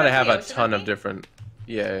 we do you wanna got to go have the a ocean ton with of me? different...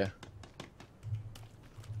 Yeah.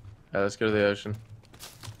 Alright, let's go to the ocean.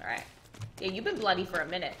 Alright. Yeah, you've been bloody for a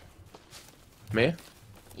minute. Me?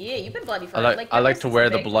 Yeah, you've been bloody for I a like, I like to wear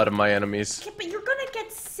the blood of my enemies. Yeah, but you're gonna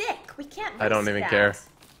get sick. We can't I don't risk even that. care.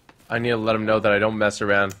 I need to let them know that I don't mess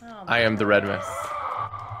around. Oh, I am the red man. goodness.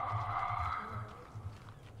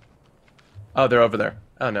 Oh, they're over there.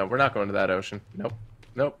 Oh, no, we're not going to that ocean. Nope.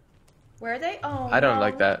 Nope. Where are they? Oh, I don't no.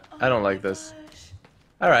 like that. I don't Oh like my this. gosh.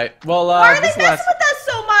 Alright, well, Why are they this messing is the last... with us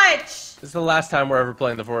so much? This is the last time we're ever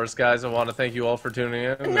playing the forest, guys. I want to thank you all for tuning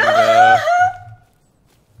in. And, No!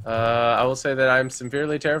 I will say that I'm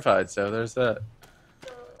severely terrified, so there's that.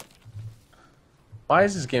 Why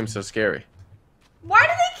is this game so scary? Why do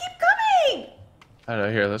they keep coming? I don't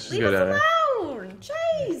know. Here, let's just Leave go down us here. alone.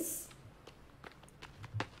 Jeez.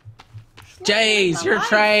 Jays, you're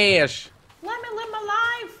trash. Let me live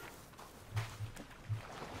my life.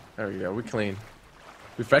 There we go. We clean.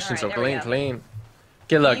 We fresh and Alright, so there we clean, go. clean.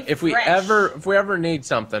 Okay, look. Be If we fresh. ever need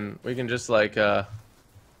something, we can just like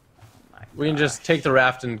we can just take the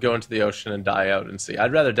raft and go into the ocean and die out and see.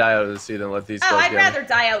 I'd rather die out of the sea than let these Oh, guys I'd get rather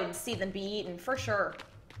die out and see than be eaten, for sure.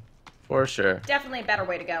 For sure. Definitely a better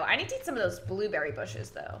way to go. I need to eat some of those blueberry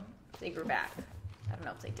bushes, though. If they grew back. I don't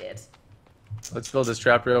know if they did. Let's build this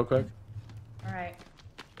trap real quick. Alright.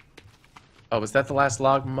 Oh, was that the last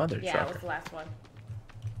log? Mother Yeah, trucker. it was the last one.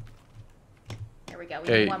 There we go. We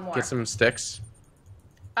Okay, need one more. get some sticks.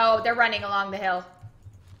 Oh, they're running along the hill.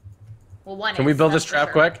 Well, one Can we is, build that's this for trap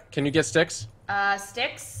sure. quick? Can you get sticks?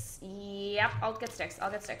 Sticks? Yep, I'll get sticks.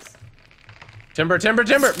 I'll get sticks. Timber, timber,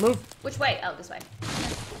 timber! Move! Which way? Oh, this way.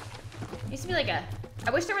 Used to be like a...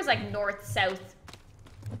 I wish there was like north, south.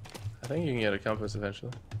 I think you can get a compass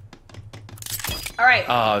eventually. Alright.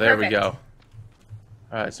 Oh, there we perfect. go.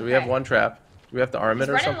 Alright, so we have Okay. one trap. Do we have to arm He's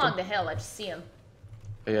it or running something? along the hill. I just see him.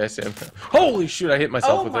 Yeah, I see him. Holy shoot, I hit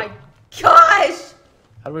myself Oh with my it. gosh!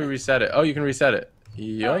 How do we reset it? Oh, you can reset it. Oh,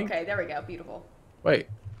 Yoink. okay, there we go. Beautiful. Wait, it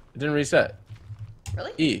didn't reset.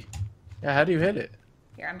 Really? E. Yeah, how do you hit it?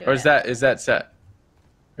 Here, I'm doing Or it. is that set?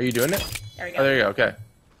 Are you doing it? There we go. Oh, there you go, okay.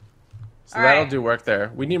 So All that'll right. do work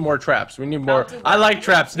there. We need more traps. We need more. Do I like what?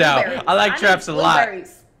 traps now. Blueberries. I like need traps a lot.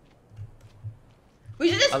 blueberries. We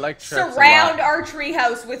should just I like traps a surround lot. our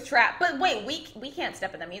treehouse with trap. But wait, we can't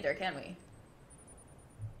step in them either, can we?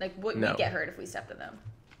 Like, we No. get hurt if we stepped in them.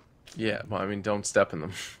 Yeah, well, I mean, don't step in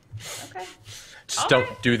them. Okay. Just All don't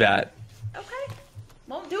right. do that. Okay.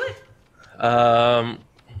 Won't do it.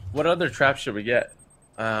 What other trap should we get?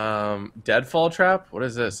 Deadfall trap? What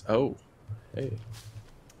is this? Oh, hey.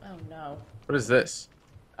 Oh no. What is this?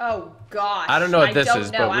 Oh gosh. I don't know what this don't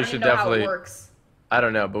is, know. but I we don't should even know definitely- How it works. I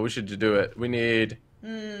don't know, but we should do it. We need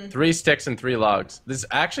Hmm. 3 sticks and 3 logs. This is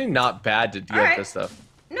actually not bad to get Alright. this stuff.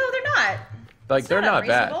 No, they're not. Like, they're not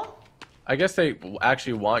bad. unreasonable. I guess they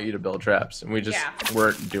actually want you to build traps, and we just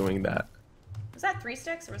weren't doing that. Was that 3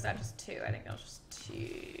 sticks, or was that just 2? I think that was just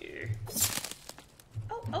 2.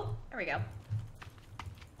 Oh, there we go.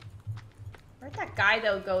 Where'd that guy,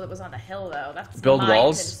 though, go that was on the hill, though? That's build my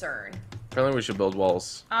walls? concern. Apparently we should build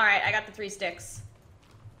walls. Alright, I got the 3 sticks.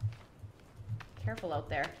 Careful out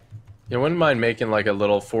there. You wouldn't mind making, like, a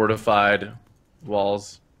little fortified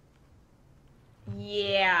walls.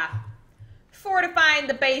 Yeah. Fortifying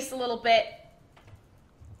the base a little bit.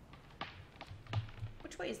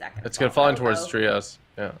 Which way is that going to It's going to fall in towards the treehouse.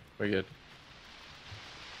 Yeah, we're good.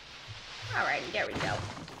 Alright, there we go.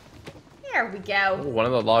 There we go. Ooh, one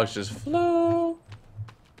of the logs just flew.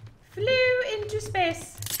 Flew into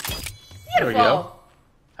space. Beautiful. There we go.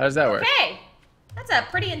 How does that work? Okay. That's a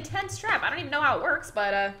pretty intense trap. I don't even know how it works,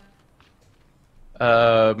 but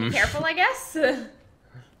be careful, I guess.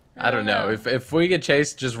 I don't know. If we get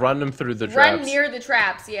chased, just run them through the traps. Run near the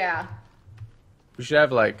traps, yeah. We should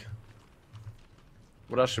have, like...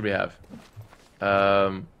 What else should we have?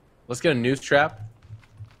 Let's get a noose trap.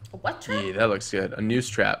 A what trap? Yeah, that looks good. A noose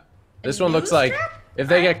trap. This A one looks noose like... trap? If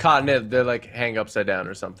they get caught in it, they're like hang upside down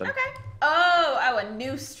or something. Okay. Oh, a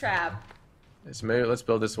noose trap. So maybe let's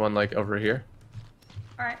build this one like over here.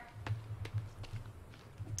 Alright.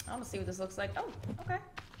 I want to see what this looks like. Oh, okay.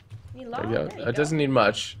 Need There log? you go. There you It go. doesn't need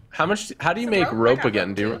much. How much? How do you Some make rope? I rope got again?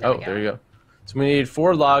 rope Do you? too. There Oh, we there go. you go. So we need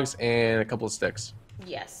 4 logs and a couple of sticks.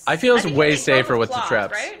 Yes. I feel it's think way you make rope safer with the cloth,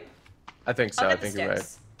 traps. Right? I think so. I'll I get the think you're right.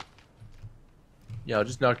 sticks. Yeah, I'll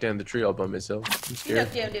just knock down the tree all by myself. I'm You scared.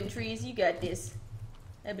 knock down them trees. You got this.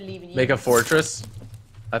 I believe in you. Make a fortress.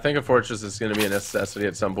 I think a fortress is going to be a necessity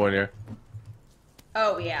at some point here.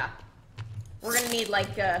 Oh yeah. We're gonna need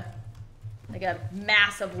like a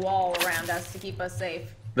massive wall around us to keep us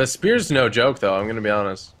safe. The spear's no joke, though. I'm going to be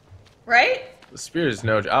honest. Right? The spear is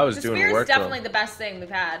no. I was The doing spear's work. definitely though. the best thing we've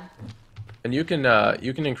had. And you can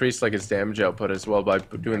increase like its damage output as well by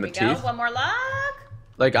doing the There we go. teeth. One more log.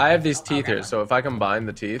 Like I have these teeth grab here, one. so if I combine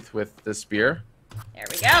the teeth with the spear, There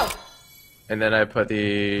we go. and then I put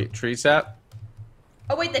the tree sap.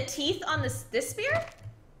 Oh wait, the teeth on this spear?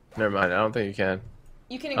 Never mind. I don't think you can.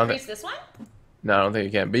 You can Okay. increase this one? No, I don't think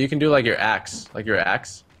you can. But you can do like your axe, Yeah.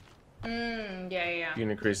 You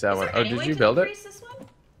can increase that Is one. there Oh, any did way you to build it? increase this one?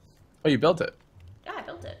 Oh, you built it. Yeah, I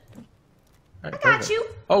built it. All right, I got perfect. you.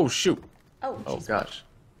 Oh shoot. Oh, Oh jeez, gosh.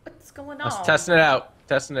 what's going I on? was testing it out.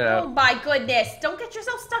 Testing it Oh out. my goodness! Don't get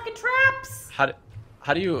yourself stuck in traps.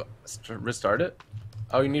 How do you restart it?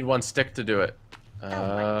 Oh, you need 1 stick to do it. Oh my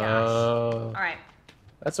gosh! All right.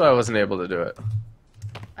 That's why I wasn't able to do it.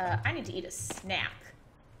 I need to eat a snack.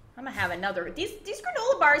 I'm gonna have another. These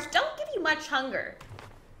granola bars don't give you much hunger.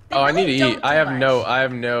 They Oh, I really need to don't eat. do I have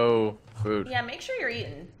much. no food. Yeah, make sure you're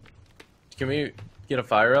eating. Can we get a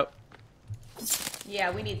fire up?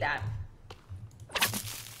 Yeah, we need that.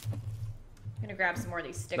 I'm gonna grab some more of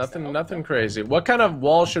these sticks. though. Nothing crazy. What kind of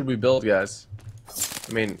wall should we build, guys?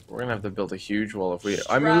 I mean, we're gonna have to build a huge wall if we.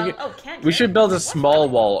 I mean, we should build a small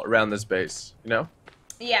wall around this base. You know,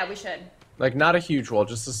 Yeah, we should. like not a huge wall,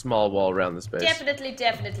 just a small wall around this base.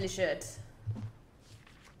 Definitely should.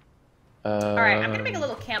 All right, I'm gonna make a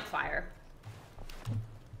little campfire.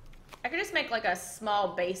 I could just make like a small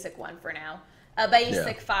basic one for now. A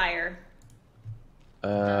basic fire.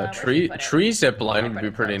 Tree put it? zip line I'll would put be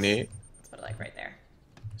it pretty close. neat. Let's put it like right there.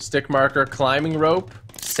 Stick marker, climbing rope,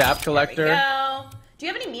 sap There collector. we go. Do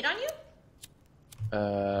you have any meat on you?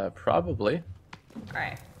 Probably. All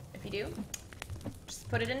right. If you do, just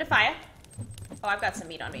put it into fire. Oh, I've got some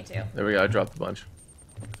meat on me too. There we go. I dropped a bunch.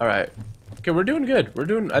 All right. Okay, we're doing good.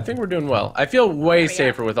 I think we're doing well. I feel way we go.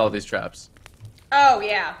 safer with all these traps. Oh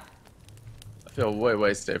yeah. I feel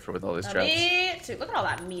way safer with all these traps. Me too. Look at all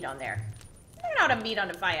that meat on there. Look at all the meat on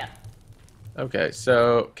the fire. Okay,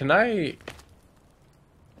 so can I?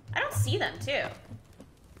 I don't see them too.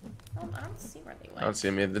 I don't see where they went. I don't see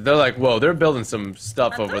them either. They're like, whoa, they're building some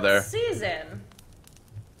stuff over there. I don't see them.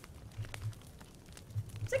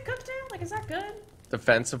 Is it cooked now? Like, is that good?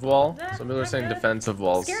 Defensive wall. Is that Some people are saying good? defensive I'm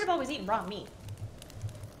walls. scared of always eating raw meat.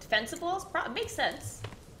 Defensive walls? Makes sense.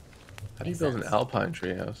 How do you Makes build an sense. alpine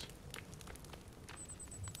treehouse?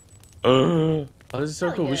 Oh, this is so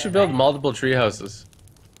Hell cool. We yeah, should build right? multiple tree houses.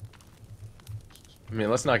 I mean,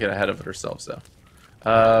 let's not get ahead of ourselves, though.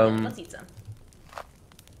 Let's eat some.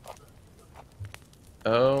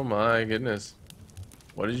 Oh my goodness.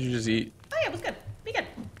 What did you just eat? Oh yeah, it was good. Be good.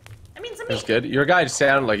 I mean, some It was meat. good. Your guy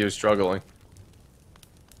sounded like he was struggling.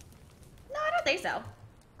 No, I don't think so.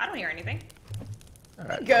 I don't hear anything. All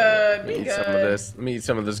right. Good, Let me be eat some of good. this. Let me eat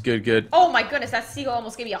some of this good. Oh my goodness, that seagull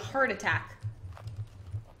almost gave me a heart attack.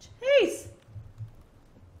 Jeez.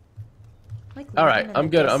 Like, All right, in I'm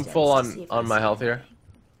the good. I'm distance full to see if on we my see health here.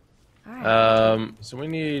 Alright. So we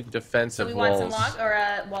need So defensive we want walls.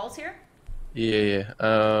 some walls here? Yeah.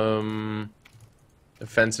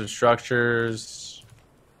 Defensive structures.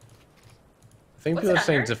 I think What's people it are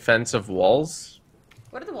saying under? defensive walls.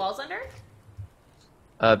 What are the walls under?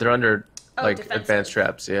 They're under Oh, like defensive. advanced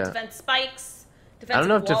traps. Yeah. Defense spikes. I don't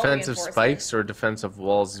know if wall defensive reinforcement. spikes or defensive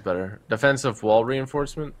walls is better. Defensive wall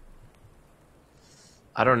reinforcement.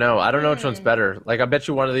 I don't know. I don't know which one's better. Like, I bet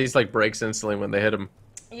you one of these like breaks instantly when they hit them.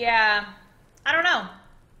 Yeah. I don't know.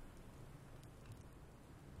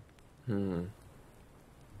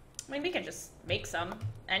 I mean, we can just make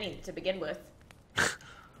any to begin with.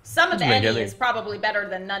 Some of Just make any any. is probably better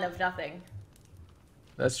than none of nothing.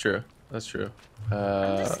 That's true. That's true.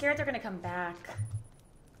 I'm just scared they're gonna come back.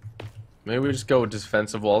 Maybe we just go with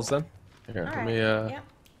defensive walls then. Here, All let right. me. Yep.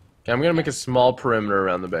 Okay, I'm gonna make a small perimeter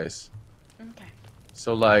around the base. Okay.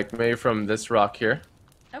 So like maybe from this rock here,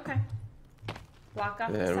 Okay. Block off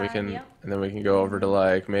and the then side. we can, Yep. and then we can go over to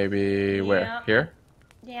like maybe where Yep. here,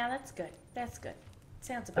 Yeah, that's good. That's good.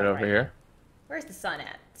 Sounds right about over right. here. Where's the sun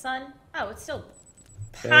at? Sun? Oh, it's still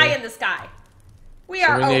Okay. high in the sky. We So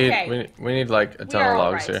are we need okay. we need like a We ton are of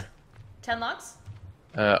all logs right. here. 10 logs?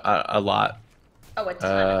 A lot. Oh, a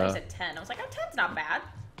 10. I thought you said 10. I was like, oh, 10's not bad.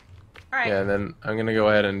 All right. Yeah, and then I'm gonna go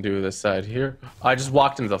ahead and do this side here. I just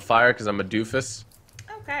walked into the fire because I'm a doofus.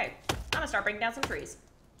 Okay. I'm gonna start breaking down some trees.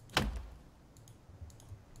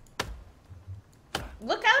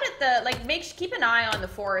 Look out at the keep an eye on the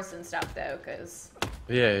forest and stuff though, because.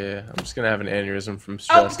 Yeah. I'm just gonna have an aneurysm from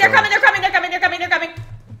stress. Oh, they're coming! They're coming! They're coming! They're coming! They're coming!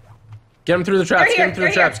 Get them through the traps. They're Get here, them through the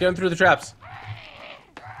they're traps. here. Get them through the traps.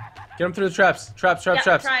 Get them through the traps. Traps. Yeah,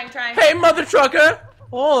 Traps. trying. Hey, mother trucker!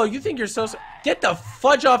 Oh, you think you're so? Get the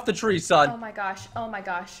fudge off the tree, son. Oh my gosh! Oh my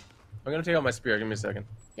gosh! I'm gonna take out my spear. Give me a second.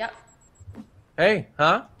 Yep. Hey,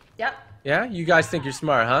 huh? Yep. Yeah, you guys think you're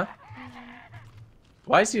smart, huh?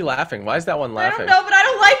 Why is he laughing? Why is that one I laughing? don't know, but I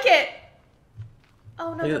don't like it.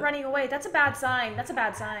 Oh no, Hey, they're running away. That's a bad sign. That's a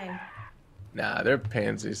bad sign. Nah, they're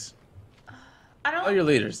pansies. I don't. Tell your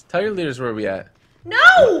leaders. Tell your leaders where we at. No!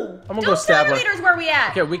 I'm gonna Don't go stab tell your one. leaders where we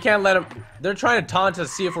at. Okay, we can't let them. They're trying to taunt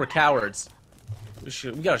us, see if we're cowards.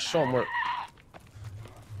 We gotta show them where.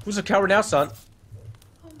 Who's a coward now, son?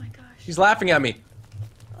 Oh my gosh. He's laughing at me.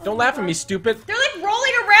 Don't my laugh at me, God. stupid. They're like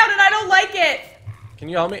rolling around and I don't like it. Can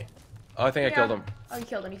you help me? Oh, I think I Yeah. killed him. Oh, you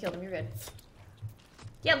killed him. You killed him. You're good.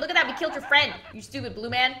 Yeah, look at that. We killed your friend. You stupid blue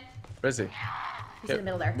man. Where is he? He's in the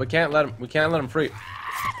middle there. We can't let him. We can't let him free.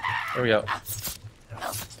 There we go.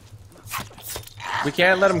 We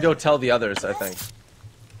can't let him go tell the others. I think.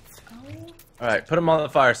 Oh. All right, put him on the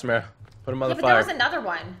fire, Samara. Put him on Yeah, the but there fire. was another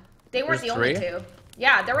one. They weren't There's the only three? two.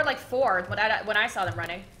 Yeah, there were like 4 when I saw them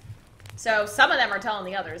running. So some of them are telling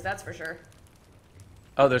the others. That's for sure.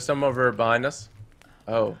 Oh, there's some over behind us.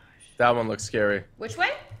 Oh, that one looks scary. Which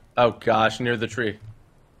way? Oh gosh, near the tree.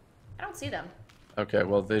 I don't see them. Okay,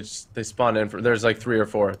 well they spawned in. There's like 3 or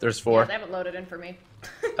 4. There's 4. Yeah, they haven't loaded in for me.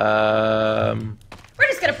 Um. We're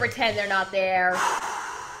just gonna pretend they're not there.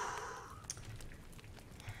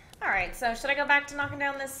 Alright, so should I go back to knocking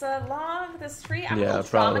down this log, this tree? I'm a Yeah, little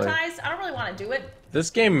probably. traumatized. I don't really want to do it. This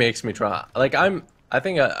game makes me try. Like I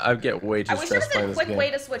think I get way too I wish there stressed was playing a this quick game.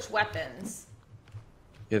 way to switch weapons.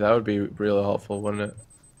 Yeah, that would be really helpful, wouldn't it?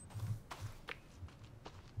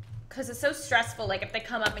 Because it's so stressful, like if they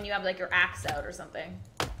come up and you have like your axe out or something.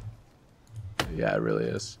 Yeah, it really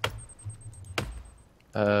is.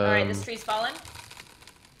 Alright, this tree's fallen.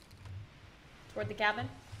 Toward the cabin.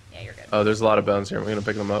 Yeah, you're good. Oh, there's a lot of bones here. We're gonna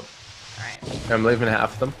pick them up. Alright. I'm leaving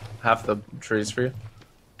half of them. Half the trees for you.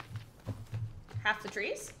 Half the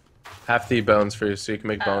trees? Half the bones for you, so you can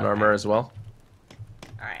make bone okay. armor as well.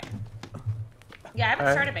 Alright. Yeah, I haven't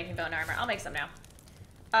Alright. started making bone armor. I'll make some now.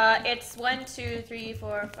 It's 1, 2, 3,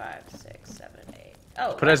 4, 5, 6, 7, 8.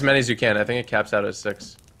 Oh. Put as many as you can. I think it caps out at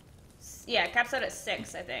 6. Yeah, it caps out at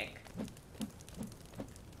 6, I think.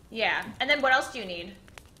 Yeah. And then what else do you need?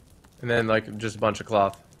 And then like just a bunch of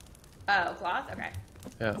cloth. Oh, cloth? Okay.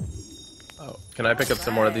 Yeah. Oh, can I pick up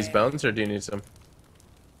some more of these Alright. bones, or do you need some?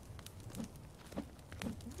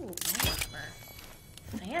 Ooh, bone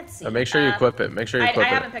armor. Fancy. Make sure you equip it. Make sure you I equip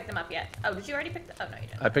haven't it. picked them up yet. Oh, did you already pick them? Oh, no, you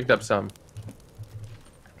didn't. I picked up some.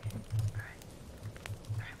 Okay.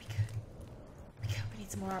 Alright, we good. We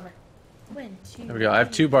need some more armor. 1, 2. There we go. I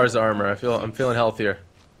have 2 bars of armor. I'm feeling healthier.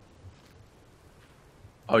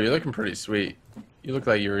 Oh, you're looking pretty sweet. You look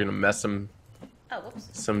like you were gonna mess some Oh,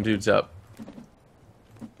 whoops. dudes up.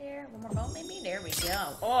 There. One more bone, maybe? There we go.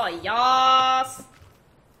 Oh, yas.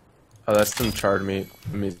 Oh, that's some charred meat.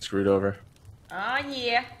 The meat's screwed over. Oh,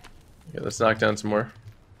 yeah. Okay, let's knock down some more.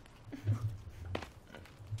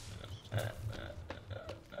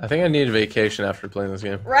 I think I need a vacation after playing this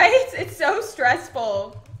game. Right? It's so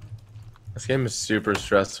stressful. This game is super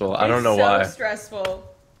stressful. I don't know It's why. so stressful.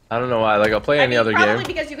 I don't know why. Like, I'll play any other game. Probably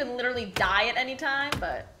because you can literally die at any time,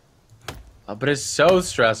 but... But it's so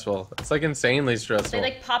stressful. It's like insanely stressful. They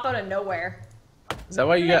like pop out of nowhere. Is that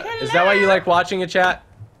why you got? Is that why you like watching a chat?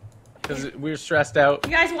 Because we're stressed out.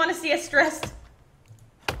 You guys want to see us stressed?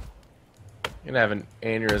 You're gonna have an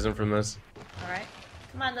aneurysm from this. Alright.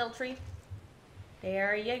 Come on, little tree.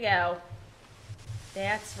 There you go.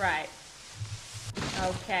 That's right.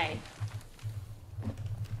 Okay.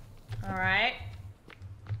 Alright.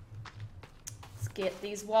 Let's get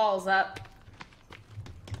these walls up.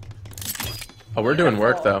 Oh, we're doing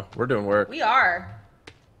work though. We're doing work. We are.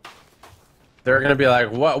 They're gonna be like,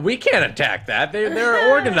 "What? We can't attack that. They're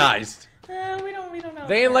organized." We don't know.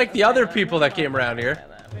 They ain't like the other people that came around here.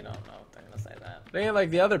 We don't know if they're gonna say that. They ain't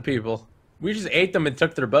like the other people. We just ate them and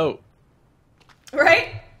took their boat.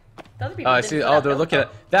 Right? The other people Oh, I didn't see. do Oh, that, they're though. looking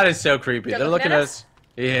at. That is so creepy. They're They're looking at us.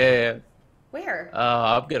 Yeah. Where?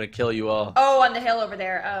 Oh, I'm gonna kill you all. Oh, on the hill over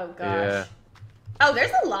there. Oh gosh. Yeah. Oh,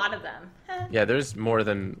 there's a lot of them. Huh. Yeah, there's more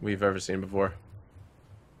than we've ever seen before.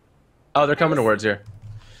 Oh, they're coming towards here.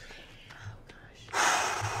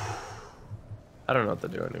 I don't know what to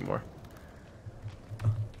do anymore.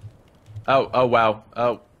 Oh, wow.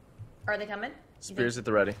 Oh, Are they coming? spears at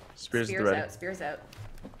the ready. Spears at the ready. out. Spears out.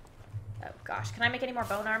 Oh gosh, can I make any more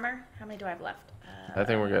bone armor? How many do I have left? I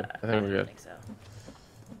think we're good. I think we're I good. think so.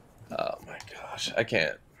 Oh my gosh, I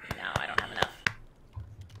can't. No, I don't have enough.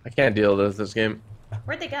 I can't deal with this game.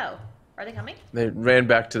 Where'd they go? Are they coming? They ran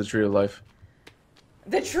back to the tree of life.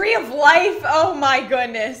 The tree of life. Oh my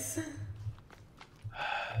goodness.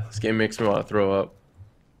 This game makes me want to throw up.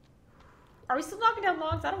 Are we still knocking down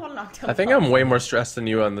logs? I don't want to knock down. I think logs. I'm way more stressed than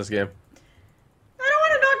you on this game. I don't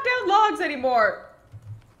want to knock down logs anymore.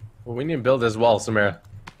 Well, we need to build this wall, Samara.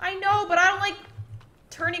 I know, but I don't like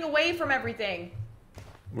turning away from everything.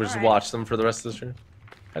 We just Alright. watch them for the rest of the stream.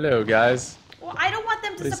 Hello, guys. Well, I don't want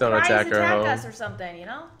them to Please don't surprise attack our home. us or something, you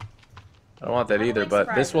know? I don't want that I don't either, like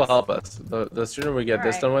but this will surprises. help us. The sooner we get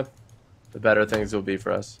this Alright. done with, the better things will be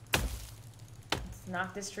for us. Let's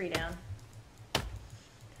knock this tree down.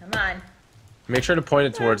 Come on. Make sure to point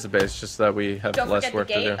it towards the base, just so that we have Don't less forget work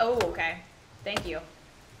the to gate. do. Oh, okay. Thank you.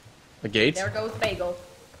 The gate? There goes Bagel.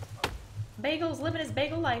 Bagel's living his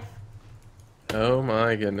bagel life. Oh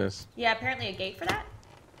my goodness. Yeah, apparently a gate for that.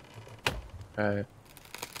 Alright.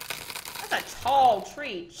 That's a tall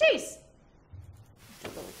tree. Jeez.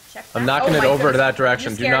 Check that. I'm knocking Oh it my over to goodness. that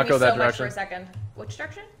direction. You Do scared not me go that so much direction. For a second. Which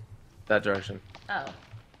direction? That direction. Oh.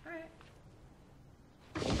 Alright.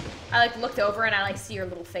 I like looked over and I like see your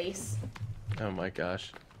little face. Oh my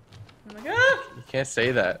gosh. I'm like, ah! You can't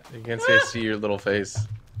say that. You can't say see your little face.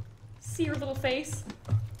 See your little face.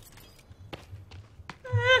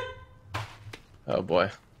 Ah! Oh boy.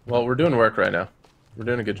 Well, we're doing work right now. We're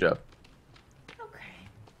doing a good job. Okay.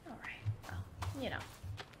 Alright. Well, you know.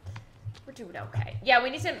 We're doing okay. Yeah, we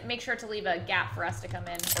need to make sure to leave a gap for us to come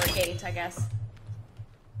in. Or a gate, I guess.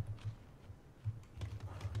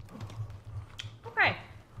 Okay.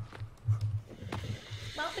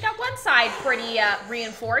 Well, we got one side pretty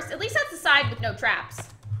reinforced. At least that's the side with no traps.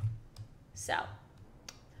 So,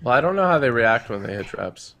 Well, I don't know how they react when they hit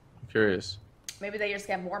traps. I'm curious. maybe they just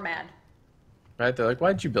get more mad. Right? They're like,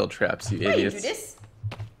 why'd you build traps, you Why you idiots? do this?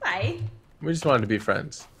 Why? We just wanted to be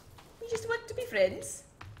friends. We just want to be friends.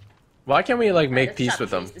 Why can't we, like, make Let's peace chop with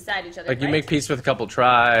them? trees beside each other, Like, you right? make peace with a couple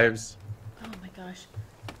tribes. Oh my gosh.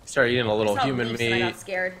 Start eating a little I saw human leaves and I meat. got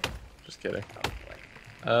scared. Just kidding.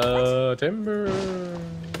 Oh boy. Timber.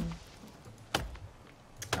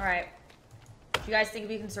 Alright. Do you guys think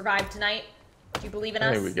we can survive tonight? Do you believe in I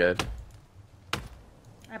us? think we good.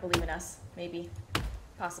 I believe in us. Maybe.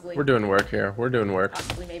 Possibly. We're doing work here. We're doing work.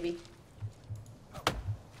 Possibly, maybe.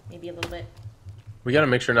 Maybe a little bit. We gotta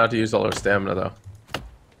make sure not to use all our stamina, though.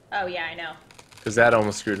 Oh, yeah, I know. Because that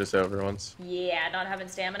almost screwed us over once. Yeah, not having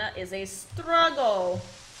stamina is a struggle.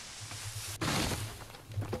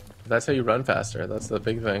 That's how you run faster. That's the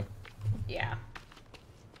big thing. Yeah.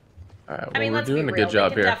 Alright, well, I mean, we're let's doing be a real. good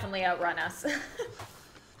job They can here. definitely outrun us.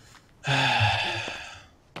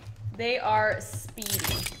 They are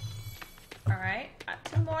speedy. Alright, got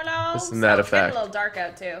 2 more logs. Isn't that a it's getting fact? a little dark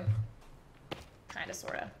out, too. Kinda,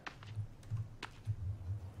 sorta.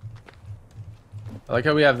 I like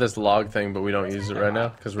how we have this log thing, but we don't use it right now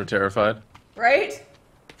because we're terrified. Right?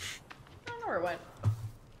 I don't know where it went.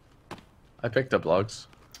 I picked up logs.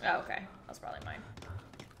 Oh, okay. That's probably mine.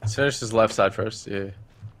 Let's finish this left side first. Yeah.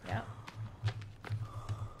 Yeah.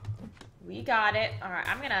 We got it. Alright,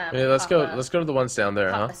 I'm gonna Yeah, let's pop go. a- Let's go to the ones down there,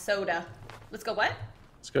 pop huh? a soda. Let's go what?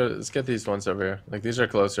 Let's go. Let's get these ones over here. Like these are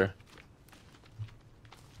closer.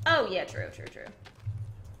 Oh yeah, true.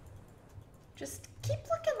 Just keep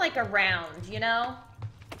looking like around, you know?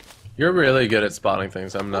 You're really good at spotting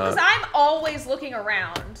things. I'm not. Because I'm always looking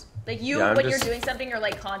around. Like when you're doing something, you're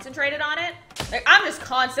like concentrated on it. Like I'm just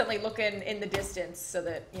constantly looking in the distance so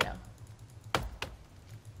that, you know,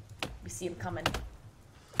 we see him coming.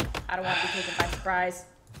 I don't want to be taken by surprise.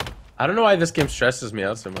 I don't know why this game stresses me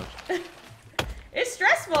out so much. It's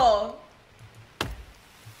stressful.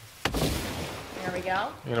 There we go.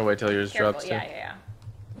 I'm gonna wait till yours drops too. Yeah.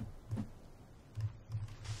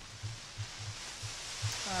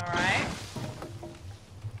 Alright.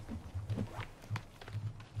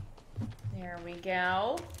 There we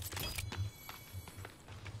go.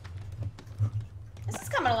 This is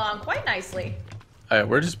coming along quite nicely. Alright,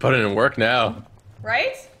 we're just putting in work now.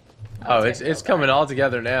 Right? Oh, it's coming all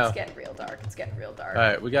together now. It's getting real dark.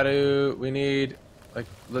 Alright, we need, like,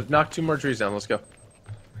 let's knock 2 more trees down. Let's go.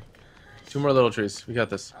 2 more little trees. We got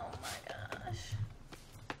this. Oh my gosh.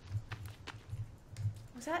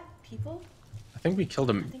 Was that people? I think we killed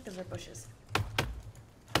him. I think those are bushes.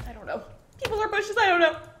 I don't know. People are bushes, I don't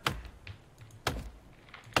know.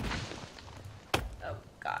 Oh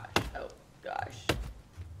gosh.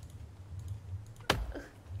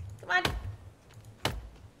 Come on.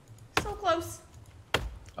 So close.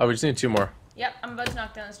 Oh, we just need 2 more. Yep, I'm about to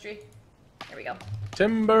knock down this tree. There we go.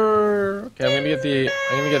 Timber. Okay, I'm gonna get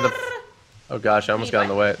the. Oh gosh, I almost got in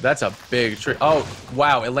the way. That's a big tree. Oh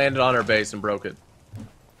wow, it landed on our base and broke it.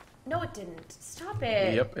 No, it didn't. Stop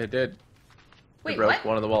it. Yep, it did. Wait, it broke what?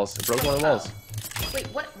 one of the walls. It broke one of the walls. Wait,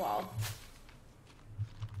 what wall?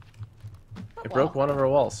 It broke one of our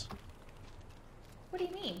walls. What do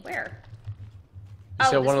you mean? Where? You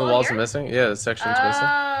see how one of the walls is missing? Yeah, the section's missing.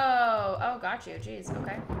 Oh, got you. Jeez,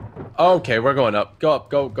 okay. Okay, we're going up. Go up,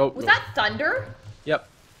 go. Was that thunder? Yep.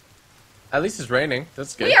 At least it's raining.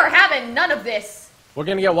 That's good. We are having none of this. We're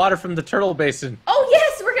gonna get water from the turtle basin. Oh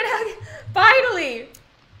yes, we're gonna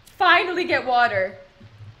finally get water.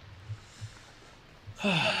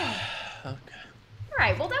 Okay. All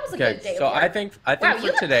right. Well, that was a good day. So of work. I think wow, for you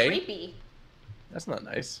look today. creepy. That's not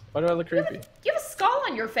nice. Why do I look creepy? You have a skull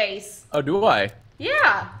on your face. Oh, do I?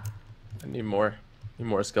 Yeah. I need more. Need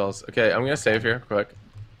more skulls. Okay, I'm gonna save here, quick.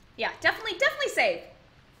 Yeah, definitely save.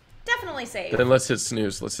 Definitely save. Then let's hit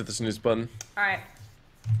snooze. Let's hit the snooze button. All right.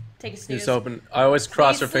 Take a snooze. Snooze open. I always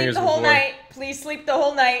cross our fingers Please sleep the whole before. night. Please sleep the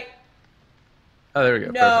whole night. Oh, there we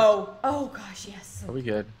go. No. Perfect. Oh gosh, yes. Are we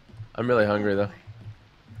good? I'm really hungry though.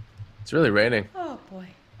 It's really raining. Oh boy.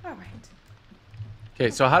 All right.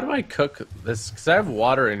 Okay, so how do I cook this? Because I have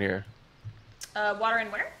water in here. Water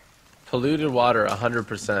in where? Polluted water,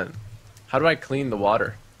 100%. How do I clean the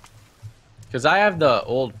water? Because I have the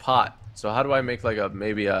old pot. So how do I make like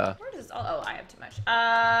maybe a? Where does? Oh, I have too much. You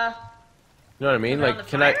know what I mean? Like,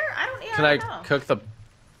 can I don't know. Cook the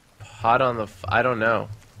pot on the? I don't know.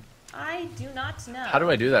 I do not know. How do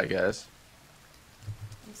I do that, guys?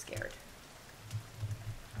 I'm scared.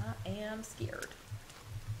 I am scared.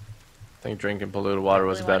 I think drinking polluted water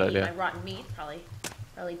was a bad idea. My rotten meat probably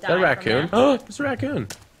died. Is that a raccoon? Oh, it's a raccoon.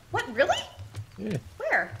 What? Really? Yeah.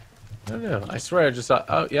 Where? I don't know. I swear I just saw.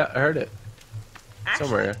 Oh yeah, I heard it. Actually?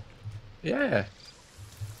 Somewhere. Yeah.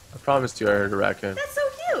 I promised you I heard a raccoon. That's so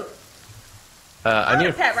cute. I need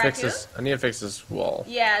to pet fix raccoon. this. I need to fix this wall.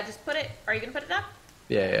 Yeah, just put it. Are you gonna put it up?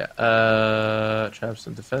 Yeah. Traps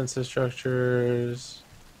and defensive structures.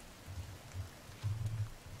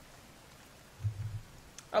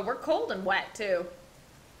 Oh, we're cold and wet too.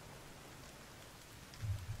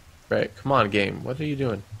 Right. Come on, game. What are you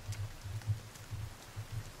doing?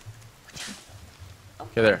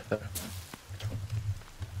 Okay, there.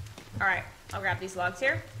 All right, I'll grab these logs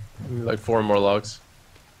here. I need like 4 more logs.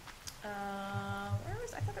 Where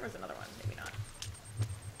was? I thought there was another one. Maybe not.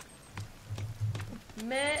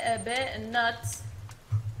 A bit nuts.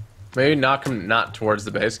 Maybe knock him not towards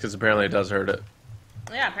the base because apparently it does hurt it.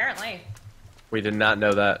 Yeah, apparently. We did not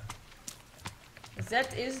know that.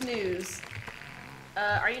 That is news.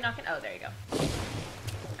 Are you knocking? Oh, there you go.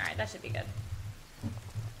 All right, that should be good.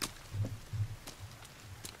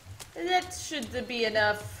 That should be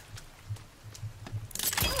enough.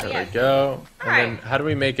 Oh, There yeah. we go. All And then right. how do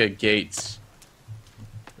we make a gate?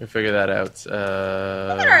 We figure that out.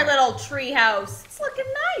 Look at our little tree house. It's looking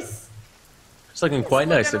nice. It's looking quite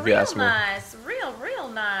nice if you ask me. Nice. Real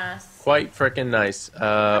nice. Quite freaking nice.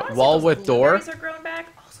 I wanna see Wall if those with door. blueberries are growing back.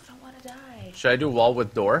 Also, don't want to die. Should I do wall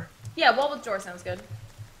with door? Yeah, wall with door sounds good.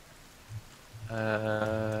 What's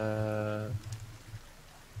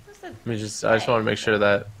the? Let me just. I just want to make sure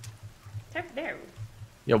that. There.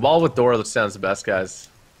 Yeah, wall with door sounds the best, guys.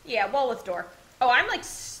 Yeah, wall with door. Oh, I'm like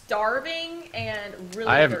starving and really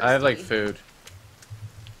I have thirsty. like food.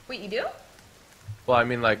 Wait, you do? Well, I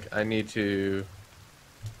mean like I need to.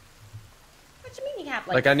 What do you mean you have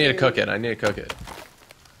like? Like I need to food? cook it. I need to cook it.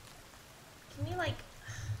 Can you like?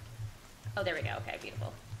 Oh, there we go. Okay,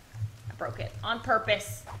 beautiful. I broke it on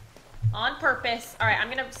purpose. On purpose. All right, I'm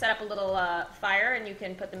gonna set up a little fire, and you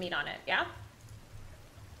can put the meat on it. Yeah.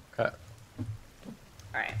 Okay.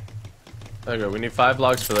 All right. There we go. We need 5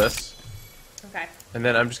 logs for this. Okay. And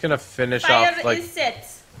then I'm just gonna finish Fire off like. is it.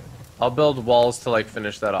 I'll build walls to like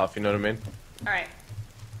finish that off. You know what I mean? All right.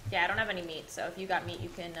 Yeah, I don't have any meat, so if you got meat, you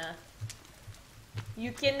can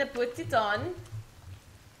put it on.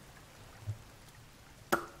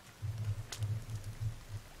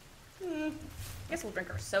 I guess we'll drink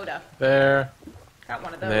our soda. There. Got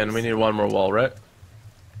one of those. And then we need 1 more wall, right?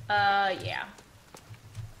 Yeah.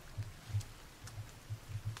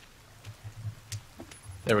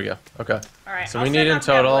 There we go. Okay. All right. So I'll we set need in up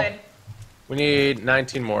that total. wood. We need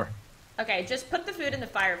 19 more. Okay, just put the food in the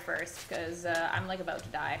fire first, because I'm like about to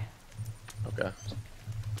die. Okay.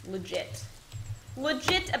 Legit.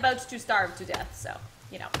 Legit about to starve to death, so,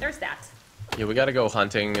 you know, there's that. Yeah, we gotta go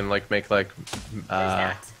hunting and like make like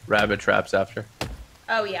that. rabbit traps after.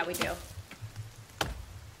 Oh, yeah, we do.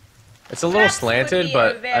 It's a little Traps would slanted, be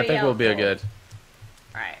but I very think we'll be helpful. good.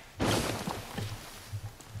 Alright.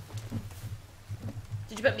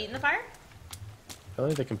 Did you put meat in the fire? I don't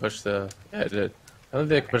think they can push the. Yeah, I did. I don't think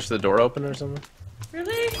they can push the door open or something.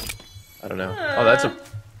 Really? I don't know. Oh, that's a. That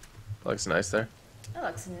looks nice there. That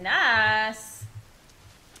looks nice.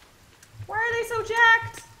 Why are they so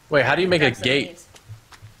jacked? Wait, how do you make a Grab some gate? meat.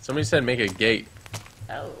 Somebody said make a gate.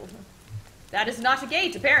 Oh. That is not a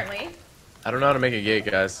gate, apparently. I don't know how to make a gate,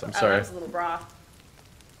 guys. I'm Oh, sorry. that was a little bra.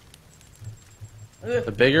 Ugh.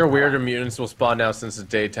 The bigger, weirder mutants will spawn now since it's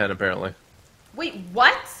day 10, apparently. Wait,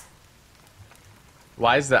 what?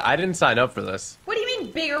 Why is that? I didn't sign up for this. What do you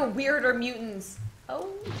mean bigger, weirder mutants? Oh,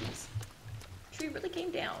 jeez. Tree really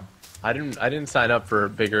came down. I didn't sign up for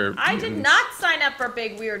bigger. I mutants. did not sign up for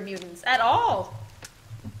big, weird mutants at all.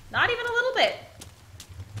 Not even a little bit.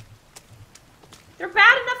 They're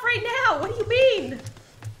bad enough right now. What do you mean?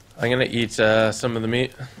 I'm gonna eat some of the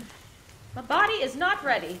meat. My body is not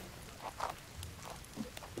ready.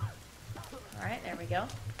 Alright, there we go.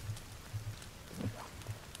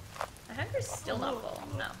 My hunger's still not full.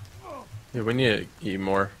 No. Yeah, we need to eat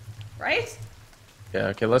more. Right? Yeah,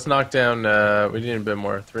 okay, let's knock down, we need a bit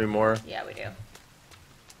more. 3 more. Yeah, we do.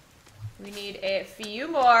 We need a few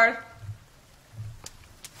more.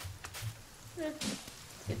 Let's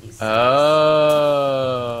get these. Oh.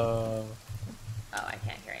 Oh, I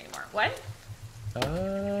can't hear anymore. What?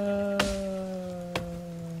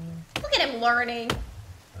 Look at him learning.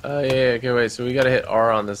 Oh, yeah, okay, wait, so we gotta hit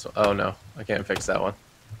R on this one. Oh, no, I can't fix that one.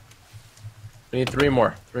 We need 3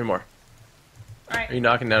 more. 3 more. Alright. Are you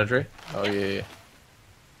knocking down a tree? Oh, Yep. yeah.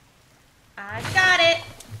 I got it.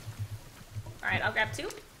 Alright, I'll grab 2.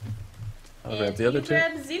 I'll grab the other you 2.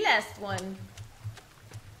 grab the last one.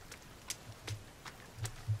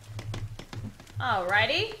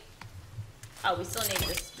 Alrighty. Oh, we still need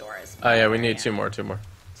this door as well. Oh, yeah, we need 2 more, 2 more.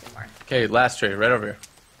 2 more. Okay, last tree, right over here.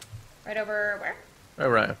 Right over where? Right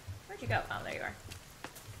where I am. Where'd you go? Oh, there you are.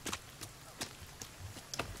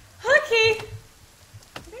 Okay.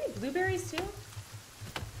 Are there any blueberries too?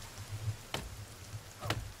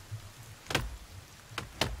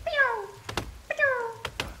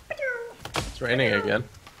 It's raining again.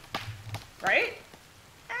 Right?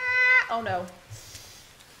 Ah, oh no.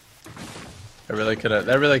 That really could have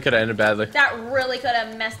ended badly. That really could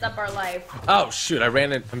have messed up our life. Oh shoot, I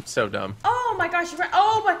ran it. I'm so dumb. Oh my gosh, you ran.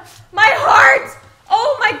 Oh my heart!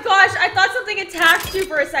 Oh my gosh, I thought something attacked you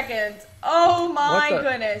for a second. Oh my What the-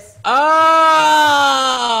 goodness.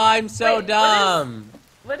 Oh, I'm so Wait, dumb.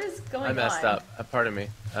 What is going on? I messed up. Pardon me.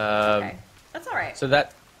 Okay. That's alright. So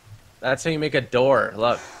that's how you make a door.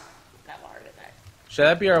 Look. That water did that. Should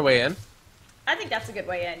that be our way in? I think that's a good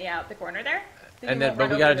way in. Yeah, up the corner there. Think And you then, won't but run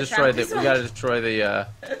we over gotta the destroy trap the. this We way? gotta destroy the.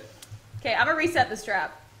 Okay, I'm gonna reset this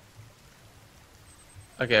trap.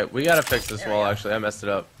 Okay, we gotta fix this There we wall. go. Actually, I messed it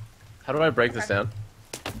up. How do I break this Okay. down?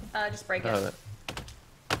 Just break Oh, it.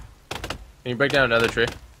 that. Can you break down another tree?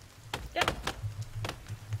 Yep.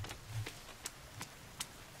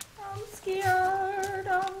 I'm scared.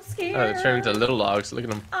 I'm scared. Oh, they turned into little logs. Look at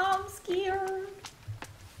them. I'm scared.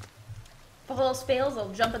 If all else fails, they'll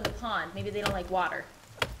jump in the pond. Maybe they don't like water.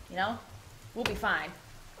 You know? We'll be fine.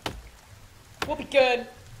 We'll be good.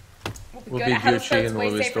 We'll be We'll good. be A houseboat's Gucci and way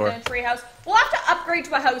we'll be safer store. than a tree house. We'll have to upgrade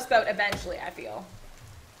to a houseboat eventually, I feel.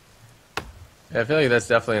 Yeah, I feel like that's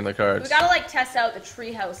definitely in the cards. We gotta like test out the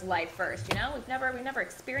treehouse life first, you know? We've never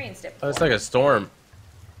experienced it before. Oh, it's like a storm.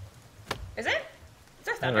 Is it? Is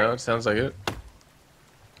there I don't thunder? know, it sounds like it.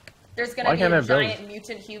 There's gonna be a giant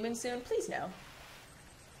mutant human soon? Please no.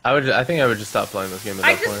 I think I would just stop playing this game at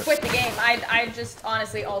that point. I just quit the game. I just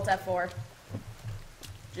honestly Alt F4.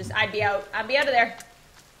 I'd be out. I'd be out of there.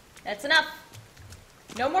 That's enough.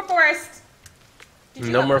 No more forest.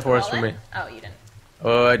 No more forest for me. Oh, you didn't.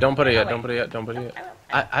 Oh, don't put it yet. wait. Don't put it yet. Don't put it Oh,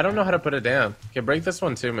 yet. I don't know how to put it down. Okay, break this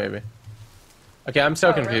one too, maybe. Okay, I'm so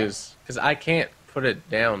Oh, confused because I can't put it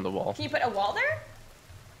down the wall. Can you put a wall there?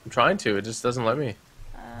 I'm trying to. It just doesn't let me.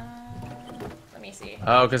 Let me see.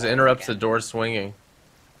 Oh, because it interrupts the door swinging.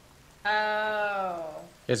 Oh.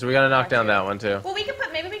 Okay, so we gotta knock down Gotcha. that one too. Well,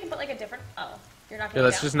 maybe we can put like a different. Oh, you're not Yeah, gonna.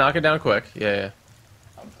 let's just knock it down quick. Yeah, yeah.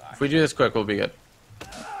 Oh gosh. If we do this quick, we'll be good.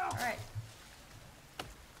 All right.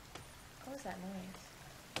 What was that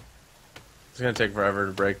noise? It's gonna take forever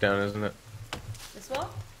to break down, isn't it? This wall?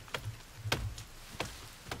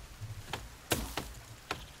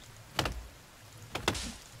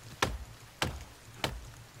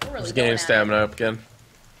 We're really Just getting going at it. stamina up again.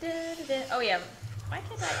 Oh yeah. Why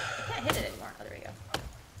can't I can't hit it anymore. Oh, there we go.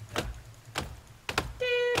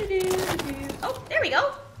 Oh, there we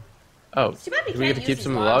go. Oh, It's too bad do we get to keep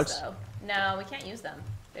some of the logs? Though. No, we can't use them.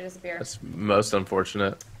 They disappear. That's most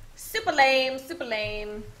unfortunate. Super lame, super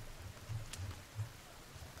lame.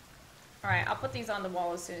 Alright, I'll put these on the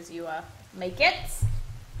wall as soon as you make it.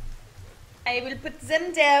 I will put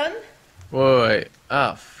them down. Wait.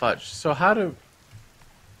 Oh, fudge. So how do...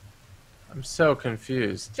 I'm so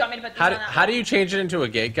confused. Do you want me to put these on that How wall? do you change it into a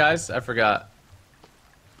gate, guys? I forgot.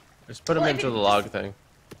 Just put them Well, into if the you log just- thing.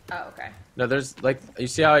 Oh, okay. No, there's like... You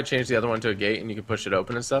see how I changed the other one to a gate and you can push it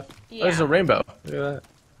open and stuff? Yeah. Oh, there's a rainbow. Look at that.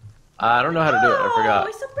 I don't know how to do it. I forgot. Oh,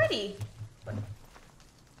 he's so pretty.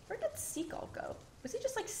 Where did Seagull go? Was he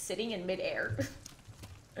just like sitting in midair?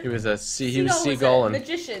 He was a he Seagull was was seagull a and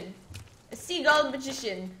magician. A seagull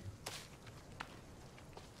magician.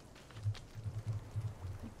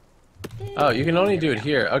 oh, you can only do it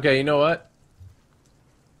here. Okay, you know what?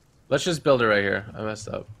 Let's just build it right here. I messed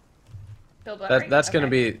up. Build what, That's right? gonna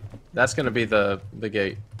Okay. be the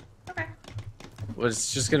gate. Okay. Well,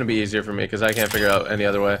 it's just gonna be easier for me because I can't figure out any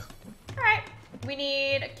other way. Alright. We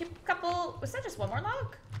need a couple. Was that just one more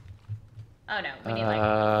log? Oh no, we need like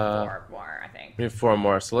 4 more, I think. We need 4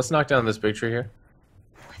 more. So let's knock down this big tree here.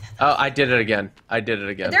 Oh, I did it again. I did it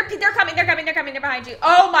again. They're coming, they're behind you.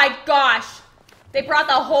 Oh my gosh! They brought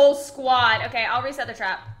the whole squad. Okay, I'll reset the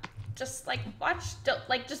trap. Just like watch,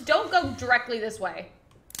 just don't go directly this way.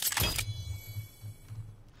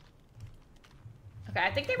 Okay,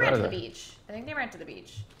 I think they ran to the beach. I think they ran to the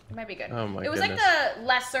beach. It might be good. Oh my It was goodness. like the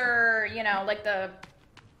lesser, you know, like the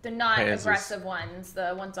not Kansas. aggressive ones,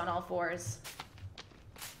 the ones on all 4s.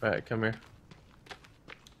 Alright, come here.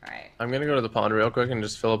 Alright. I'm gonna go to the pond real quick and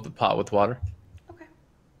just fill up the pot with water. Okay.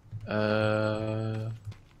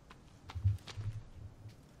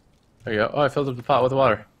 There you go. Oh, I filled up the pot with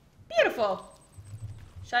water. Beautiful.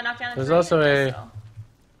 Should I knock down the There's tree? also I guess a- so.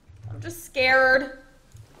 I'm just scared.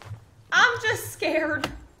 I'm just scared.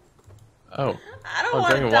 Oh, I don't I'm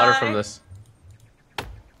want to drinking die. water from this.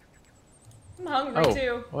 I'm hungry Oh,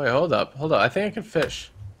 too. wait, hold up. Hold up. I think I can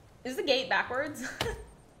fish. Is the gate backwards?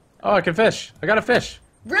 Oh, I can fish. I got a fish.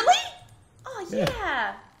 Really? Oh yeah.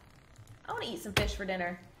 Yeah. I want to eat some fish for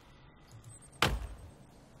dinner. All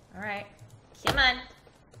right. Come on.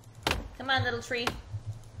 Come on, little tree.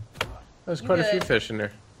 There's You quite a few good. fish in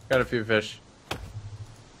there. Got a few fish.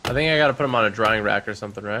 I think I gotta put them on a drying rack or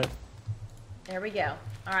something, right? There we go.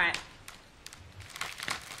 All right.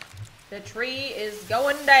 The tree is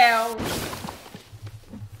going down.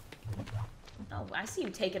 Oh, I see you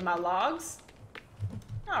taking my logs.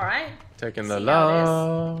 All right. Taking the See how it is.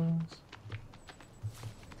 logs.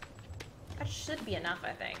 That should be enough,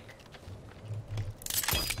 I think.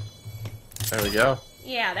 There we go.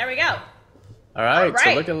 Yeah, there we go. All right, All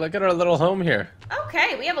right. so look at our little home here.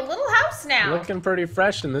 Okay, we have a little house now. Looking pretty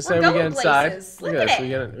fresh, and this We're way we going get inside. places. Look Look at at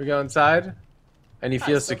this. it. We go inside, and you Thought I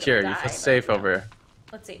feel was still secure. gonna You die, feel but safe no. over here.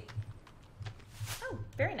 Let's see. Oh,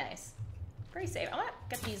 very nice. Very safe. I want to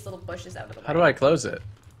get these little bushes out of the way. How do I close it?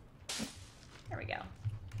 There we go.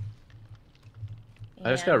 I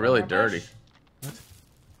just And got one really more dirty. bush.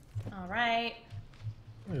 All right.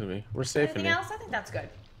 Look at me. We're safe Anything in here. else? I think that's good.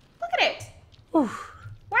 Look at it. Whew.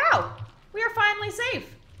 Wow. We are finally safe.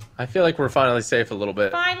 I feel like we're finally safe a little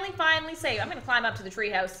bit. Finally safe. I'm going to climb up to the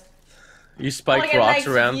treehouse. You I spike want to get a rocks nice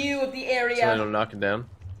around so view of the they area. don't knock it down.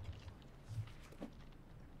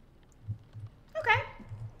 Okay.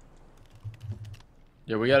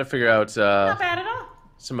 Yeah, we got to figure out Not bad at all.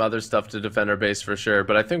 some other stuff to defend our base for sure.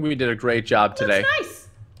 But I think we did a great job today. Looks nice.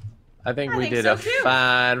 I think I we think did so a too.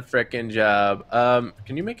 fine frickin' job.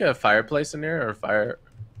 Can you make a fireplace in here or a fire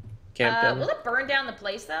camp down there? Will it burn down the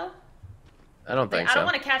place though? I don't think I so. don't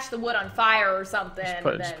want to catch the wood on fire or something.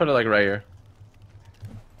 Just put it like right here.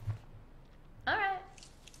 All right.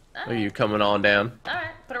 Look at you coming on down. All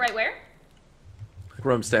right. Put it right where? Like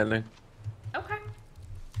where I'm standing. Okay.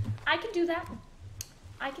 I can do that.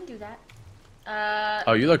 I can do that.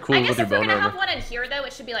 Oh, you look cool I with guess your if we're bone gonna armor. have one in here though,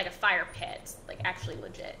 it should be like a fire pit, like actually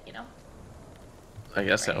legit, you know? I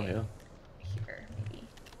guess so, Right. yeah. Here, maybe.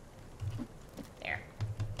 There.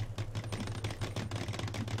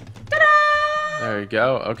 Ta-da! There you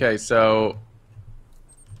go. Okay, so...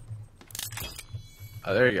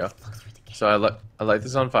 Oh, there you go. So I light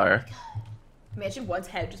this on fire. Imagine one's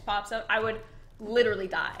head just pops out. I would literally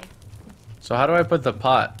die. So how do I put the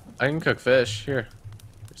pot? I can cook fish. Here.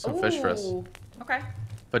 There's some fish for us. Ooh. Okay.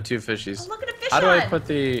 Put 2 fishies. Oh, look at a fish How do I on. put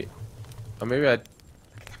the... Oh, maybe I...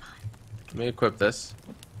 Let me equip this.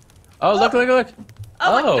 Oh, look.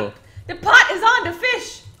 Oh, the pot is on to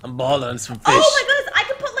fish. I'm balling some fish. Oh my goodness, I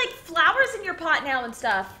can put like flowers in your pot now and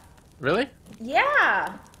stuff. Really?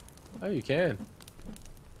 Yeah. Oh, you can.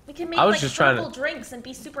 We can make I was like just trying herbal to- drinks and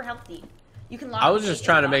be super healthy. You can lock I was the just bait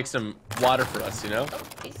trying to as make well. some water for us, you know? Oh,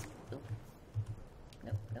 please.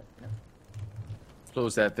 Nope, nope, nope.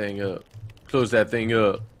 Close that thing up. Close that thing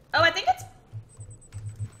up. Oh, I think it's...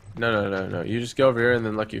 No. You just go over here and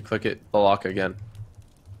then look, you click it, the lock again.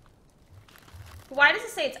 Why does it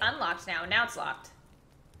say it's unlocked now? Now it's locked.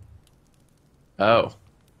 Oh.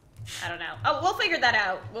 I don't know. Oh, we'll figure that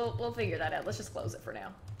out. We'll figure that out. Let's just close it for now.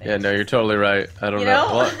 Yeah, no, you're totally right. I don't You know.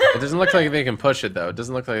 know? Well, it doesn't look like they can push it, though. It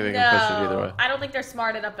doesn't look like they can push it either way. No, I don't think they're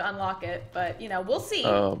smart enough to unlock it, but, you know, we'll see.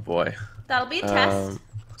 Oh, boy. That'll be a test.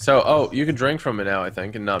 So, you can drink from it now, I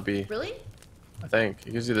think, and not be... Really? I think.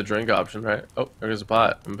 It gives you the drink option, right? Oh, there's a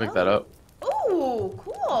pot. I'm gonna pick that up. Ooh,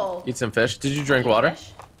 cool. Eat some fish. Did you drink water?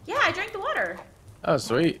 Fish. Yeah, I drank the water. Oh,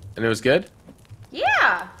 sweet. And it was good?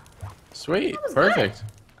 Yeah. Sweet. That was Perfect.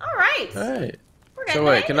 All right. All right. We're getting So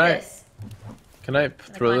wait, into can I- this. Can I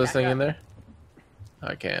throw climb this back thing in up. there?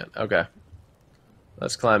 I can't. Okay.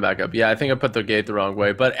 Let's climb back up. Yeah, I think I put the gate the wrong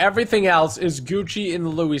way, but everything else is Gucci in the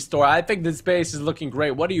Louis store. I think this base is looking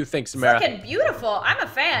great. What do you think, Samara? It's looking beautiful. I'm a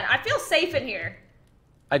fan. I feel safe in here.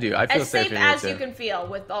 I do. I feel As safe in here, as too. you can feel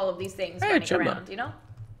with all of these things Hey, running chipmunk. around, you know?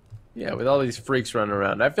 Yeah, with all these freaks running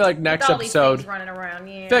around. I feel like next With all these episode. things running around,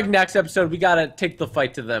 yeah. I feel like next episode we gotta take the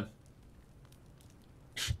fight to them.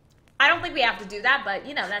 I don't think we have to do that, but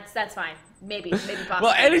you know, that's fine. Maybe possibly.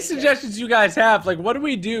 Well, any we should. suggestions you guys have? Like, what do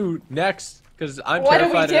we do next? Because I'm What do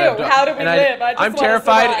we terrified. do? and I don't- How do we and live? I just I'm wanna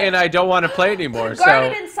terrified survive. and I don't want to play anymore.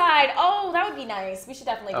 Garden So inside. Oh, that would be nice. We should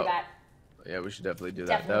definitely do Oh, that. yeah, we should definitely do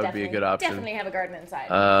that. Definitely, That would be a good option. Definitely have a garden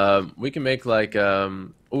inside. We can make like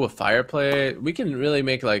ooh, a fireplace. We can really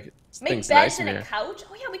make like Make things beds nice in and a here. couch.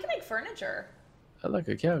 Oh yeah, we can make furniture. I like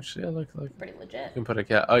a couch. Yeah, look. You Pretty legit. can put a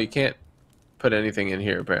cat. Oh, you can't put anything in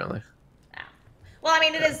here apparently. Ah. Well, I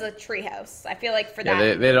mean, it is a treehouse. I feel like for Yeah,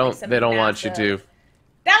 that. they like, don't want you to.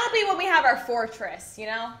 That'll be when we have our fortress, you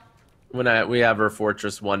know. We have our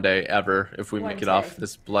fortress one day ever if we One make it day. off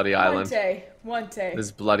this bloody island. One day.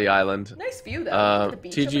 This bloody island. Nice view though. Look at the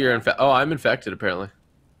beach TG, over you're there. infected. Oh, I'm infected apparently.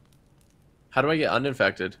 How do I get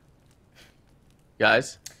uninfected?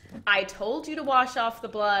 Guys, I told you to wash off the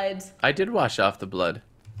blood. I did wash off the blood.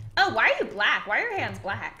 Oh, why are you black? Why are your hands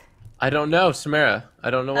black? I don't know, Samara.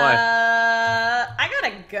 I don't know why. I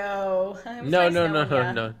gotta go. It was No. nice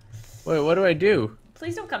knowing ya. Wait, what do I do?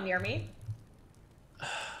 Please don't come near me.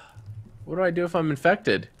 What do I do if I'm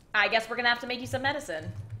infected? I guess we're gonna have to make you some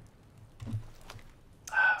medicine.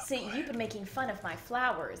 See, you've been making fun of my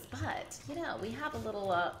flowers, but you know we have a little.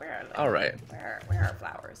 Where are they? All right. Where are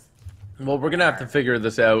flowers? Well, we're gonna have to figure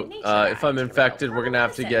this out. Nature If I'm guide, infected, real we're gonna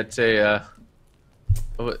have to person. get a.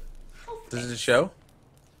 What? Health Does it mix. show?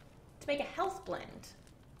 To make a health blend.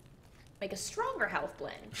 Make a stronger health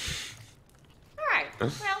blend. All right.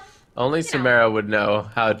 Well, Only you know. Samara would know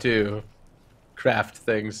how to craft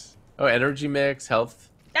things. Oh, energy mix, health.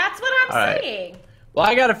 that's what I'm All right. saying. Well,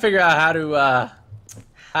 I gotta figure out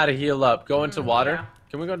how to heal up. Go into water. yeah.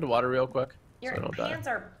 Can we go into water real quick? Your so I don't die. hands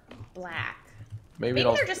are black. Maybe Maybe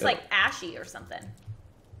it'll. they're just like ashy or something.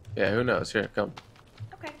 Yeah, who knows? Here, come.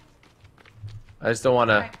 Okay. I just don't want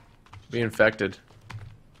to Alright. be infected.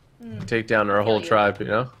 Take down our whole you. tribe, you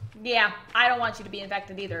know? Yeah, I don't want you to be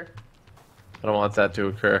infected either. I don't want that to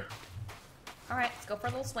occur. All right, let's go for a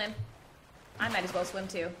little swim. I might as well swim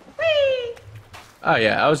too. Whee! Oh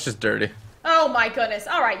yeah, I was just dirty. Oh my goodness.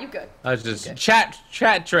 All right, you good. I was just chat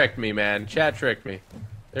tricked me, man. Chat tricked me.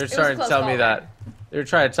 They're starting to close tell me call, that They're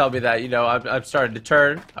trying to tell me that, you know, I'm starting to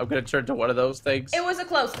turn. I'm gonna turn to one of those things. It was a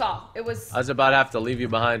close call. It was. I was about to have to leave you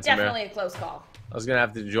behind, Samara. Definitely a close call. I was gonna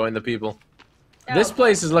have to join the people. Oh, This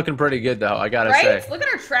place is looking pretty good, though. I gotta say. Look at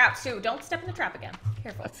our trap too. Don't step in the trap again.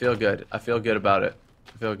 Careful. I feel good. I feel good about it.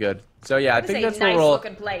 I feel good. So yeah, I think that's nice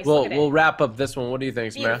where we'll wrap up this one. What do you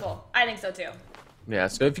think, Samara? Beautiful. I think so too. Yeah,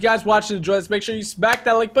 so if you guys watched and enjoyed this, make sure you smack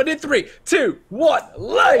that like button in 3, 2, 1,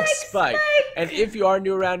 like spike. And if you are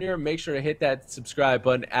new around here, make sure to hit that subscribe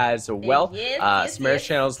button as well. Samara's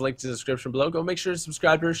channel is linked in the description below. Go make sure to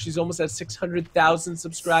subscribe to her. She's almost at 600,000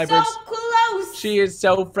 subscribers. So close. She is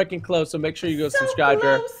so freaking close. So make sure you go subscribe to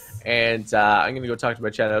her. And I'm gonna go talk to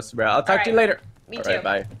my channel, Samara. I'll talk to you later. Me All too. right,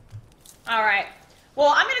 bye. All right.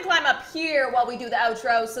 Well, I'm gonna climb up here while we do the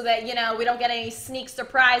outro so that, you know, we don't get any sneak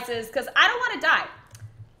surprises, because I don't want to die.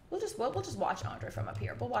 We'll just watch Andre from up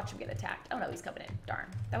here. We'll watch him get attacked. Oh no, he's coming in. Darn.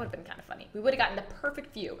 That would have been kind of funny. We would have gotten the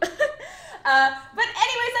perfect view. But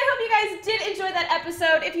anyways, I hope you guys did enjoy that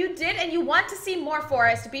episode. If you did and you want to see more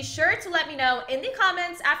Forest, be sure to let me know in the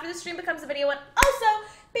comments after the stream becomes a video. And also,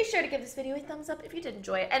 be sure to give this video a thumbs up if you did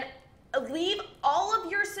enjoy it. And leave all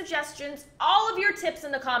of your suggestions, all of your tips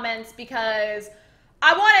in the comments, because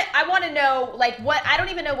I want to know, like, what, I don't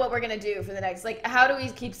even know what we're going to do for the next, like, how do we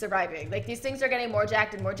keep surviving? Like, these things are getting more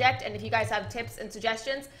jacked, and if you guys have tips and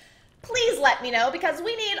suggestions, please let me know, because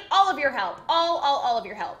we need all of your help, all of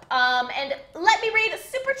your help. And let me read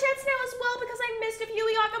super chats now as well, because I missed a few.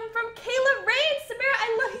 We got them from Kayla Rain. Samara,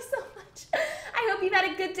 I love you so much. I hope you've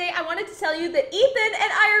had a good day. I wanted to tell you that Ethan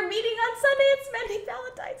and I are meeting on Sunday. It's Monday,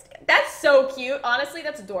 Valentine's Day. That's so cute. Honestly,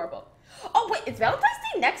 that's adorable. Oh, wait, is Valentine's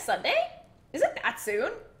Day next Sunday? Is it that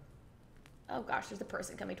soon? Oh gosh, there's a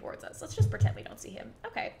person coming towards us. Let's just pretend we don't see him.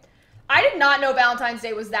 Okay. I did not know Valentine's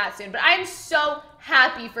Day was that soon, but I am so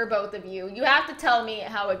happy for both of you. You have to tell me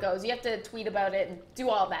how it goes. You have to tweet about it and do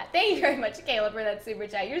all that. Thank you very much, Kayla, for that super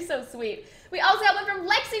chat. You're so sweet. We also have one from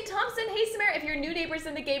Lexi Thompson. Hey, Samara, if your new neighbors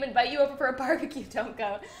in the game invite you over for a barbecue, don't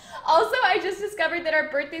go. Also, I just discovered that our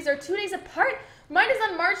birthdays are 2 days apart. Mine is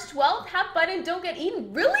on March 12th. Have fun and don't get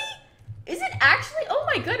eaten. Really? Is it actually? Oh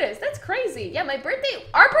my goodness, that's crazy. Yeah,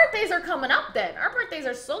 our birthdays are coming up then. Our birthdays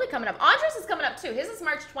are slowly coming up. Andres is coming up too. His is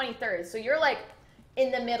March 23rd, so you're like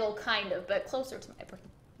in the middle kind of, but closer to my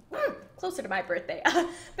birthday. Closer to my birthday.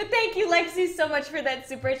 But thank you, Lexi, so much for that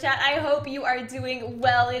super chat. I hope you are doing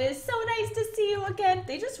well. It is so nice to see you again.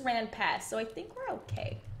 They just ran past, so I think we're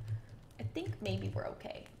okay. I think maybe we're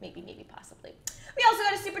okay. Maybe, possibly. We also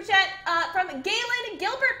got a super chat from Galen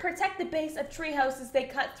Gilbert. Protect the base of tree houses they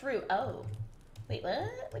cut through. Oh, wait, what?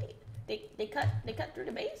 What do you? They cut through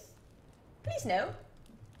the base? Please no.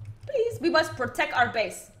 Please, we must protect our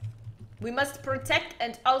base. We must protect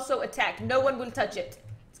and also attack. No one will touch it.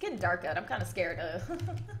 It's getting dark out. I'm kind of scared.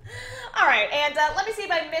 All right, and let me see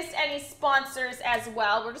if I missed any sponsors as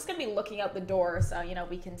well. We're just gonna be looking out the door so you know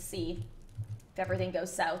we can see if everything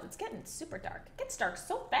goes south. It's getting super dark. It gets dark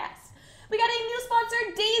so fast. We got a new sponsor,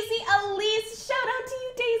 Daisy Elise. Shout out to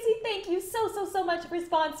you, Daisy. Thank you so much for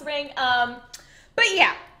sponsoring. But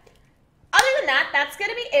yeah, other than that, that's going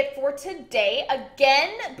to be it for today.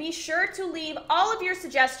 Again, be sure to leave all of your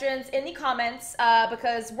suggestions in the comments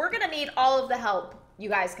because we're going to need all of the help you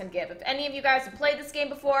guys can give. If any of you guys have played this game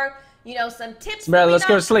before, you know, some tips. Samara, let's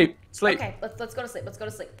go to sleep. Okay, let's go to sleep. Let's go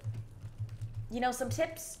to sleep. You know, some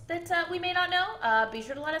tips that we may not know, be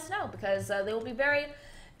sure to let us know because they will be very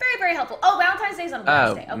helpful. Oh, Valentine's Day is on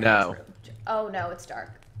Wednesday. Oh, okay, no. Oh, no, it's dark.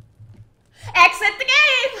 Exit the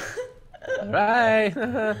game! Right.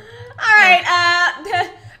 All right,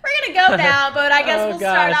 we're going to go now, but I guess we'll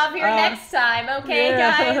start off here next time. Okay,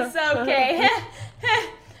 guys? Okay.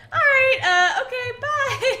 All right, okay,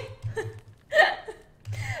 bye.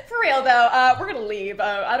 For real, though, we're going to leave.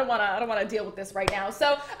 I don't want to deal with this right now.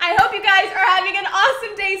 So I hope you guys are having an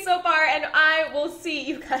awesome day so far, and I will see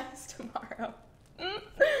you guys tomorrow.